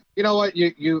 You know what?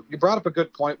 You brought up a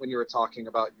good point when you were talking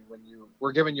about when you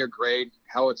were giving your grade,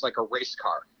 how it's like a race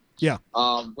car. Yeah.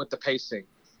 With the pacing.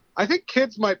 I think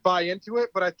kids might buy into it,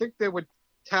 but I think they would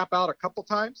tap out a couple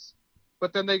times,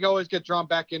 but then they always get drawn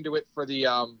back into it for the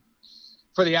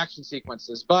action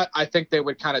sequences. But I think they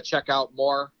would kind of check out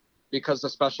more because the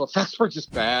special effects were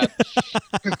just bad.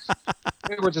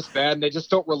 They were just bad, and they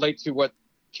just don't relate to what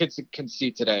kids can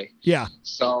see today. Yeah.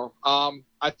 So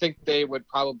I think they would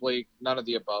probably none of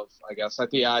the above, I guess. I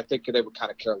think they would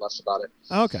kind of care less about it.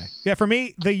 Okay. Yeah, for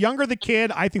me, the younger the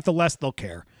kid, I think the less they'll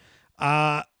care.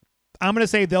 I'm going to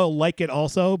say they'll like it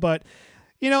also, but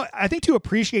I think to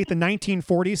appreciate the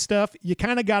 1940s stuff, you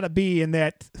kind of got to be in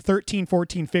that 13,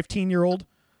 14, 15-year-old.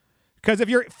 Because if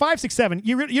you're 5, 6, 7,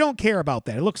 you don't care about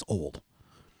that. It looks old.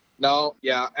 No,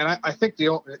 yeah. And I think the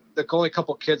only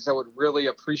couple kids that would really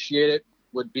appreciate it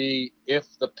would be if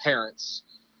the parents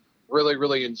really,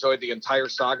 really enjoyed the entire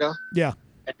saga. Yeah.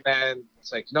 And then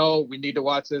it's like, no, we need to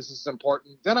watch this. This is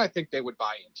important. Then I think they would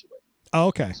buy into it. Oh,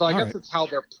 okay. So I guess it's how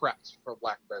they're prepped, for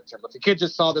lack of a better term. But the kid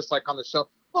just saw this like on the show.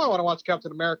 Oh, I want to watch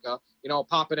Captain America.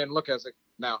 Pop it in, look at it.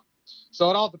 No. So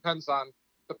it all depends on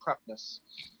the prepness.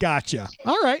 Gotcha.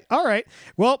 All right.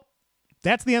 Well,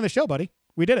 that's the end of the show, buddy.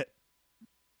 We did it.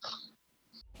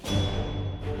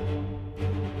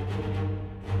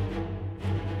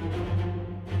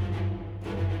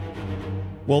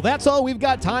 Well, that's all we've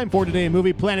got time for today,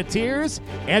 Movie Planeteers.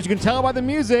 As you can tell by the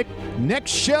music,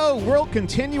 next show we'll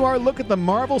continue our look at the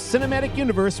Marvel Cinematic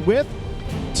Universe with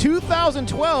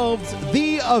 2012's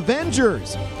The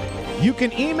Avengers. You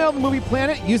can email the Movie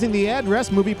Planet using the address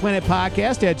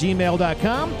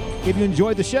movieplanetpodcast@gmail.com. If you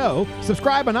enjoyed the show,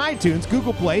 subscribe on iTunes,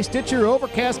 Google Play, Stitcher,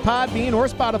 Overcast, Podbean, or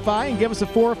Spotify, and give us a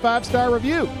 4 or 5-star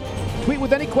review. Tweet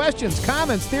with any questions,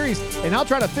 comments, theories, and I'll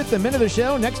try to fit them into the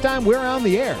show next time we're on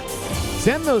the air.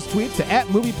 Send those tweets to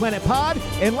 @MoviePlanetPod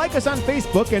and like us on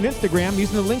Facebook and Instagram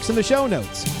using the links in the show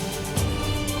notes.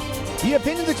 The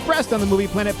opinions expressed on the Movie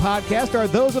Planet Podcast are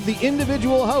those of the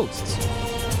individual hosts.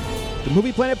 The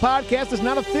Movie Planet Podcast is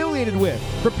not affiliated with,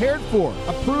 prepared for,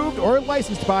 approved, or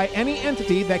licensed by any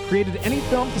entity that created any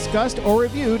film discussed or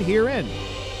reviewed herein.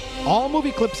 All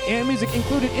movie clips and music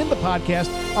included in the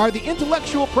podcast are the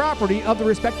intellectual property of the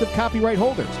respective copyright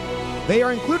holders. They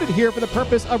are included here for the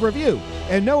purpose of review,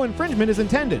 and no infringement is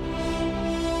intended.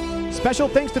 Special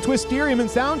thanks to Twisterium and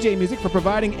Sound J Music for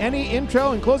providing any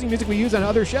intro and closing music we use on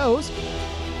other shows.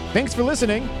 Thanks for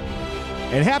listening,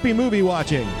 and happy movie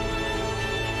watching.